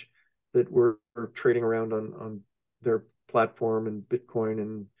such, that were trading around on their platform and Bitcoin,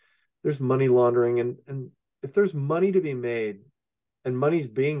 and there's money laundering. And if there's money to be made and money's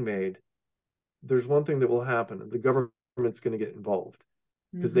being made, there's one thing that will happen. The government's going to get involved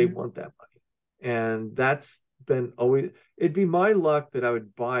because they want that money. And that's been always, it'd be my luck that I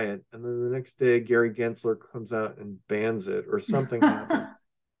would buy it, and then the next day Gary Gensler comes out and bans it or something happens.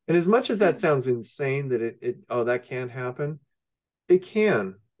 And as much as that sounds insane that that can't happen, it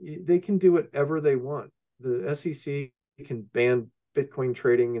can. They can do whatever they want. The SEC can ban Bitcoin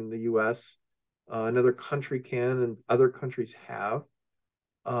trading in the US. Another country can, and other countries have.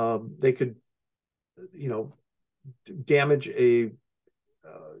 They could, damage a.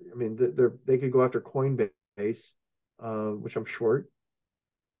 They could go after Coinbase, which I'm short.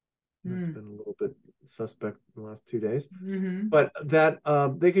 That's been a little bit suspect in the last 2 days. But that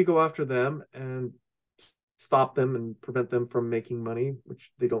they could go after them and stop them and prevent them from making money,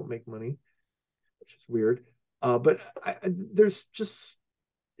 which they don't make money, which is weird. But it just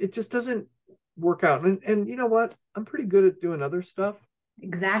doesn't work out. And you know what? I'm pretty good at doing other stuff.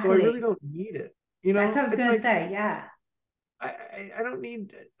 Exactly. So I really don't need it. That's what I was going to say. Yeah. I don't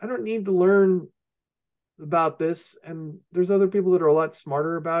need to learn about this. And there's other people that are a lot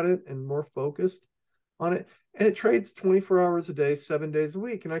smarter about it and more focused on it. And it trades 24 hours a day, 7 days a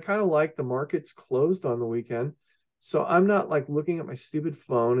week. And I kind of like the market's closed on the weekend. So I'm not like looking at my stupid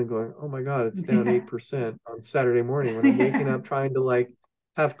phone and going, oh my God, it's down 8% on Saturday morning when I'm waking up trying to like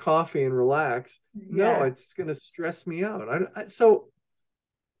have coffee and relax. No, it's going to stress me out. So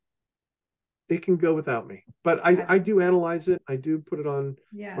it can go without me, but I do analyze it. I do put it on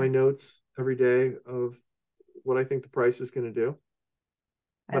my notes every day of what I think the price is going to do.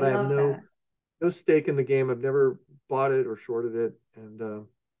 But I have no stake in the game. I've never bought it or shorted it, and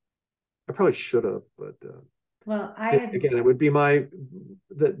I probably should have. But well, again, it would be my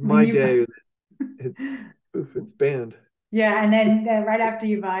day. It's banned. Yeah, and then right after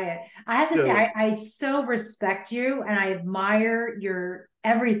you buy it, I have to say, I so respect you, and I admire your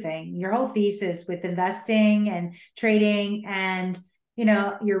everything, your whole thesis with investing and trading, and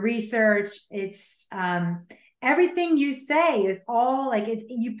your research. It's everything you say is all like it.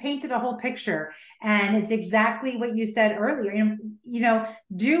 You painted a whole picture, and it's exactly what you said earlier.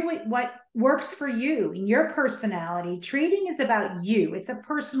 Do what works for you and your personality. Trading is about you. It's a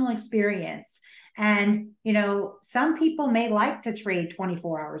personal experience. And, some people may like to trade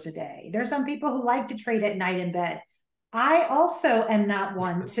 24 hours a day. There's some people who like to trade at night in bed. I also am not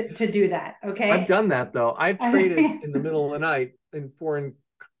one to do that. I've Okay. done that though. I've traded in the middle of the night in foreign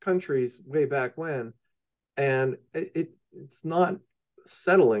countries way back when, and it's not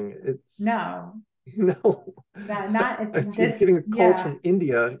settling. It's No, no. not I'm this. getting calls Yeah. from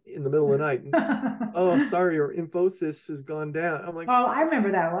India in the middle of the night. Oh, sorry, your Infosys has gone down. I'm like, Oh, I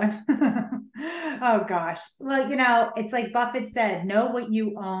remember that one. Oh gosh. Well, it's like Buffett said, know what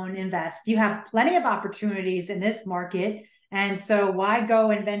you own, invest. You have plenty of opportunities in this market. And so why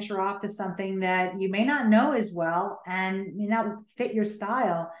go and venture off to something that you may not know as well and may not fit your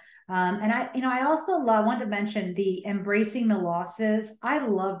style? And I also want to mention the embracing the losses. I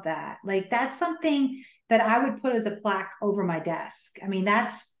love that. Like that's something that I would put as a plaque over my desk. I mean,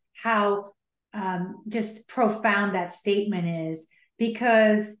 that's how just profound that statement is,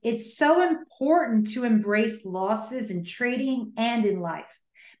 because it's so important to embrace losses in trading and in life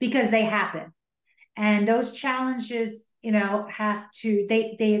because they happen, and those challenges have to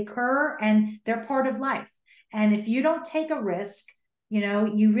they occur and they're part of life. And if you don't take a risk,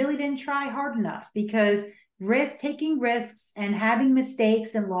 you really didn't try hard enough, because taking risks and having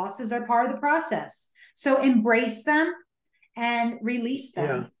mistakes and losses are part of the process. So embrace them and release yeah,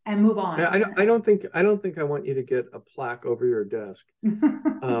 them and move yeah. on. I don't think I want you to get a plaque over your desk.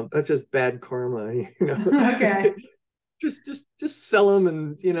 That's just bad karma, Okay. just sell them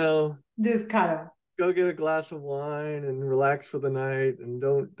and Just kind of. go get a glass of wine and relax for the night and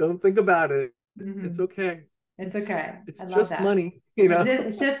don't think about it. It's Mm-hmm. okay. It's It's okay. I it's love just that. money,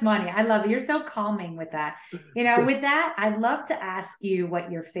 It's just money. I love it. You're so calming with that. With that, I'd love to ask you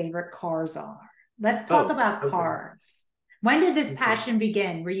what your favorite cars are. Let's talk Oh, about okay. cars. When did this Okay. passion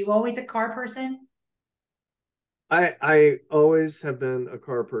begin? Were you always a car person? I always have been a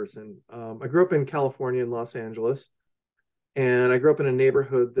car person. I grew up in California in Los Angeles, and I grew up in a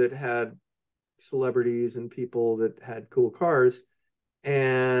neighborhood that had celebrities and people that had cool cars.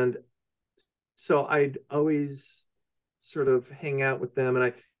 And so I'd always sort of hang out with them.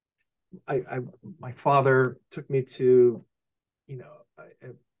 And I my father took me to, you know,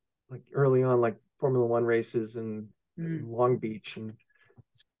 like early on, like Formula One races in Mm, Long Beach. And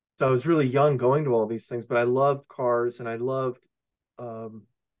so I was really young going to all these things, but I loved cars and I loved, um,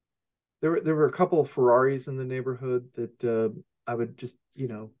 there were a couple of Ferraris in the neighborhood that I would just,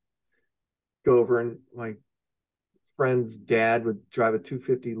 go over, and my friend's dad would drive a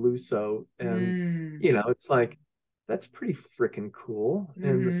 250 Lusso, and mm, it's like that's pretty freaking cool,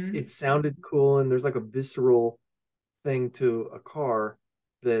 and mm-hmm. it sounded cool, and there's like a visceral thing to a car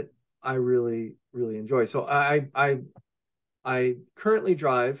that I really really enjoy. So I currently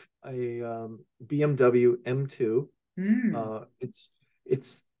drive a BMW M2. Mm.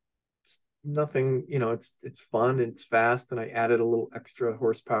 It's nothing, it's fun, it's fast, and I added a little extra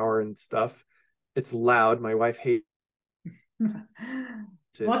horsepower and stuff. It's loud. My wife hates it.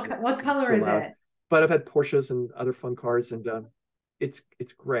 What It's color so is loud. it? But I've had Porsches and other fun cars, and it's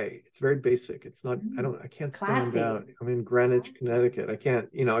gray. It's very basic. It's not. Mm, I can't stand out. classy. I'm in Greenwich, Connecticut. I can't.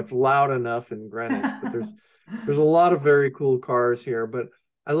 It's loud enough in Greenwich, but there's a lot of very cool cars here. But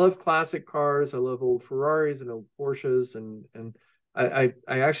I love classic cars. I love old Ferraris and old Porsches, and I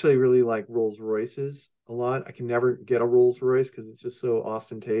actually really like Rolls Royces a lot. I can never get a Rolls Royce because it's just so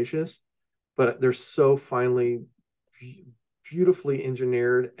ostentatious, but they're so finely, beautifully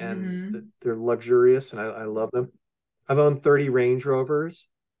engineered, and Mm-hmm. they're luxurious, and I love them. I've owned 30 Range Rovers,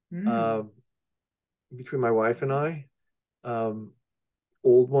 uh, Mm. between my wife and I, um,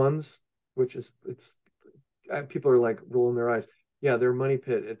 old ones, which is it's people are like rolling their eyes. Yeah, they're money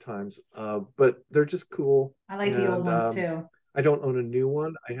pit at times, but they're just cool. I like the old And ones too. I don't own a new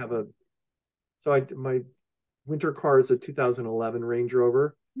one. My winter car is a 2011 Range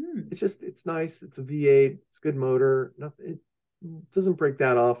Rover. Mm. It's nice. It's a V8. It's a good motor. Nothing, it doesn't break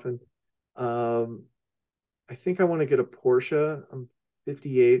that often. Um, I think I want to get a Porsche. I'm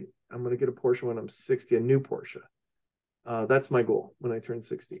 58. I'm going to get a Porsche when I'm 60, a new Porsche. That's my goal when I turn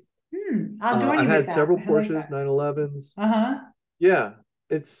 60. I'll join I've you with had that. several I like Porsches, that. 911s. Uh-huh. Yeah,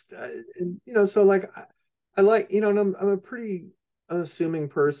 it's and, so like I like, and I'm a pretty unassuming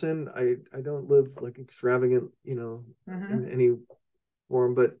person. I don't live like extravagant, Uh-huh. in any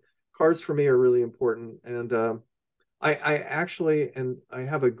form, but cars for me are really important. And I actually, and I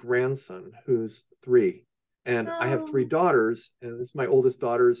have a grandson who's 3, and I have 3 Oh. daughters, and this is my oldest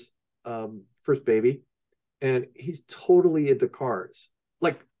daughter's first baby, and he's totally into cars,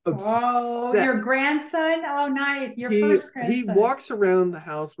 like Oh, your obsessed. grandson? Oh, nice. Your he first he grandson. walks around the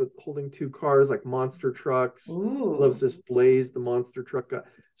house with holding two cars like monster trucks. Loves Ooh, this Blaze, the monster truck guy.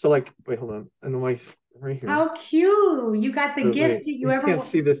 So like, wait, hold on. I know he's right here. how cute. You got the So gift wait, that you you ever. can't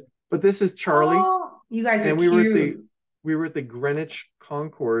see this, but this is Charlie, Oh, you guys are and cute. we were at the Greenwich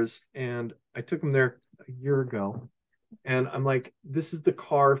Concourse, and I took him there a year ago, and I'm like, this is the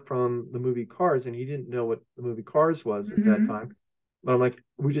car from the movie Cars, and he didn't know what the movie Cars was at that Hmm. time. But I'm like,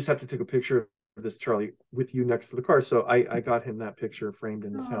 we just have to take a picture of this Charlie with you next to the car. So I got him that picture framed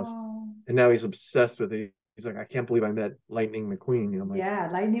in his house, Oh, and now he's obsessed with it. He's like, I can't believe I met Lightning McQueen. I'm like, yeah,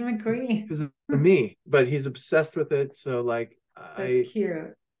 Lightning McQueen. because of me, but he's obsessed with it. So like, That's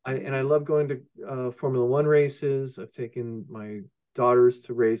cute. I love going to Formula One races. I've taken my daughters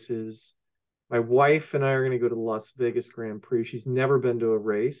to races. My wife and I are going to go to the Las Vegas Grand Prix. She's never been to a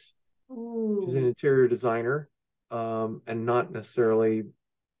race. She's an Ooh. interior designer, and not necessarily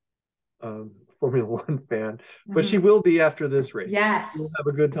Formula One fan, but she Hmm. will be after this race. We'll have Yes.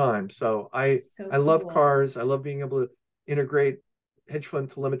 a good time. So So I love cool. cars. I love being able to integrate hedge fund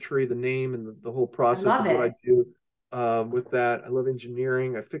telemetry, the name, and the whole I process love of what I it. do with that. I love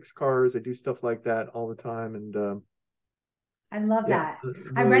engineering. I fix cars. I do stuff like that all the time, and I love yeah, that.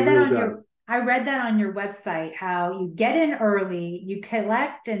 I'm I really a read that real on guy. your website how you get in early, you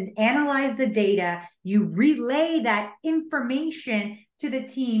collect and analyze the data, you relay that information to the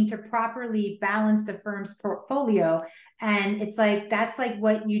team to properly balance the firm's portfolio. And it's like that's like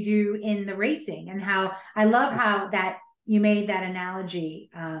what you do in the racing, and how I love how that you made that analogy,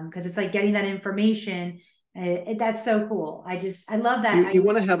 because it's like getting that information. That's so cool. I love that how You you.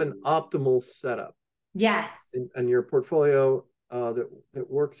 want to have an optimal setup Yes. in your portfolio that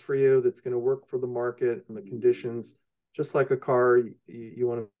works for you, that's going to work for the market and the conditions. Just like a car, you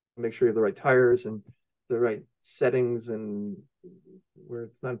want to make sure you have the right tires and the right settings, and where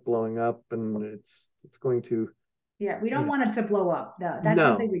it's not blowing up and it's going to, Yeah, we you don't know, want it to blow up. No, that's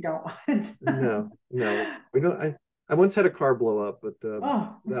something no, we don't want. no, we don't. I once had a car blow up, but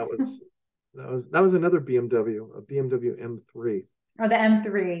Oh, that was that was another BMW, a BMW M3. or the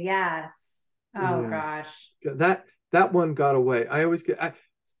M3, yes. Oh Yeah, gosh. that one got away. I always get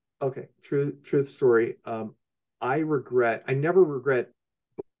okay. Truth story. I never regret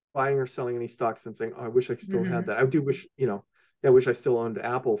buying or selling any stocks and saying, oh, I wish I still had Hmm. that. I do wish, I wish I still owned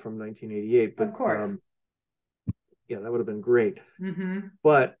Apple from 1988, but Of course. yeah, that would have been great. Hmm.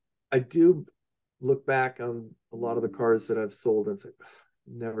 But I do look back on a lot of the cars that I've sold and say,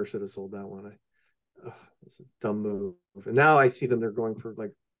 never should have sold that one. It's a dumb move. And now I see them, they're going for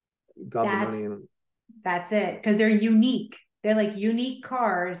like gobs of money. That's And that's it. Because they're unique. They're like unique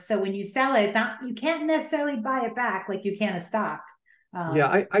cars. So when you sell it, it's not you can't necessarily buy it back like you can a stock.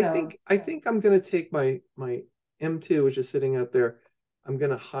 yeah, So I think I'm gonna take my M2, which is sitting out there. I'm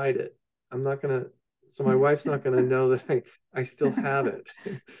gonna hide it. I'm not gonna. So my wife's not gonna know that I still have it.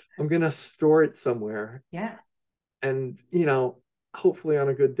 I'm gonna store it somewhere, yeah. and hopefully on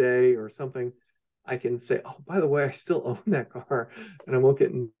a good day or something, I can say, oh, by the way, I still own that car, and I won't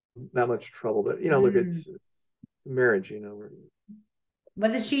get in that much trouble. But look, Mm. it's marriage.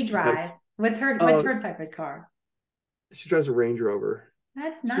 What does she It's like, drive? What's oh, her type of car? she drives a Range Rover.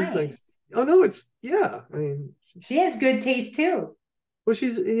 That's She's like, nice. oh no, it's yeah. I mean, She has good taste too. well,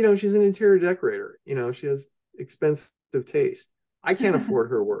 she's an interior decorator. She has expensive taste. I can't afford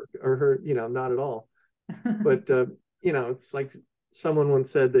her work or her, not at all. But it's like someone once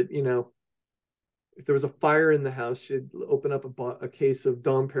said that, if there was a fire in the house, she'd open up a case of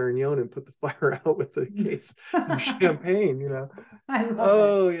Dom Perignon and put the fire out with a case of champagne. I love it.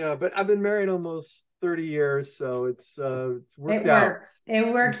 Oh yeah, but I've been married almost 30 years, so it's It worked out. works.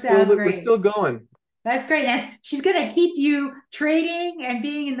 It works out We're great. still going. That's great. She's going to keep you trading and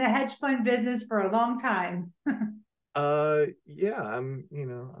being in the hedge fund business for a long time. Yeah, I'm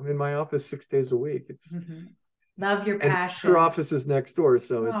in my office 6 days a week. It's Mhm. Love your and her passion. office is next door,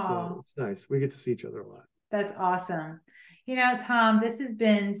 so Oh, it's nice. We get to see each other a lot. that's awesome. Tom, this has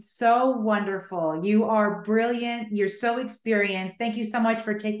been so wonderful. You are brilliant. You're so experienced. Thank you so much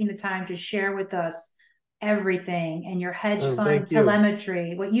for taking the time to share with us everything and your hedge fund Thank you.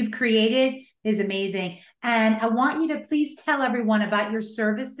 telemetry. What you've created is amazing. And I want you to please tell everyone about your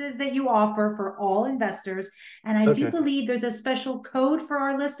services that you offer for all investors. And I do Okay. believe there's a special code for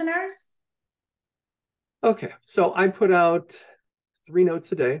our listeners. Okay. So I put out 3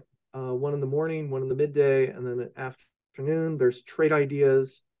 notes a day, one in the morning, one in the midday, and then afternoon. There's trade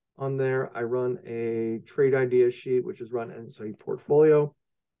ideas on there. I run a trade idea sheet, which is run as a portfolio.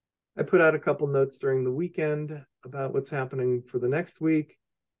 I put out a couple notes during the weekend about what's happening for the next week.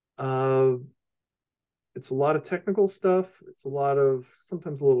 Uh, it's a lot of technical stuff. It's a lot of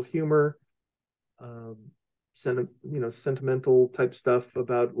sometimes a little humor, sentimental type stuff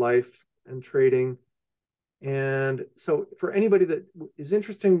about life and trading. And so for anybody that is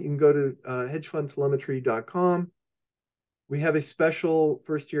interested, you can go to hedgefundtelemetry.com. We have a special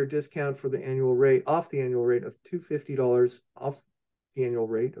first-year discount for the annual rate, off the annual rate of $250, off the annual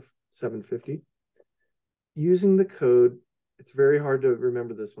rate of $750. Using the code, it's very hard to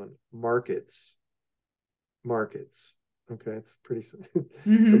remember this one, markets. Okay, it's pretty so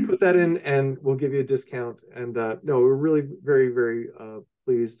put that in and we'll give you a discount. And no, we're really very, very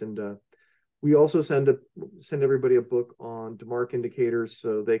pleased. And we also send everybody a book on DeMark indicators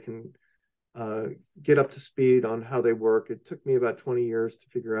so they can get up to speed on how they work. It took me about 20 years to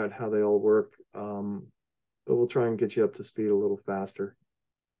figure out how they all work, but we'll try and get you up to speed a little faster.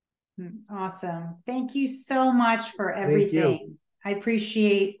 Awesome. Thank you so much for everything. I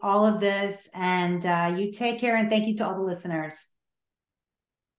appreciate all of this, and you take care, and thank you to all the listeners.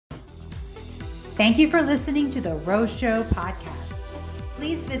 Thank you for listening to the Rose Show podcast.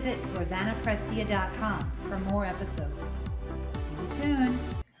 Please visit rosannaprestia.com for more episodes. See you soon.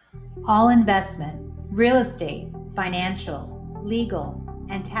 All investment, real estate, financial, legal,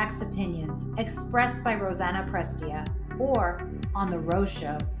 and tax opinions expressed by Rosanna Prestia or on The Rose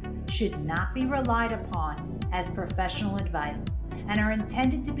Show should not be relied upon as professional advice and are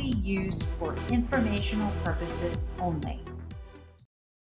intended to be used for informational purposes only.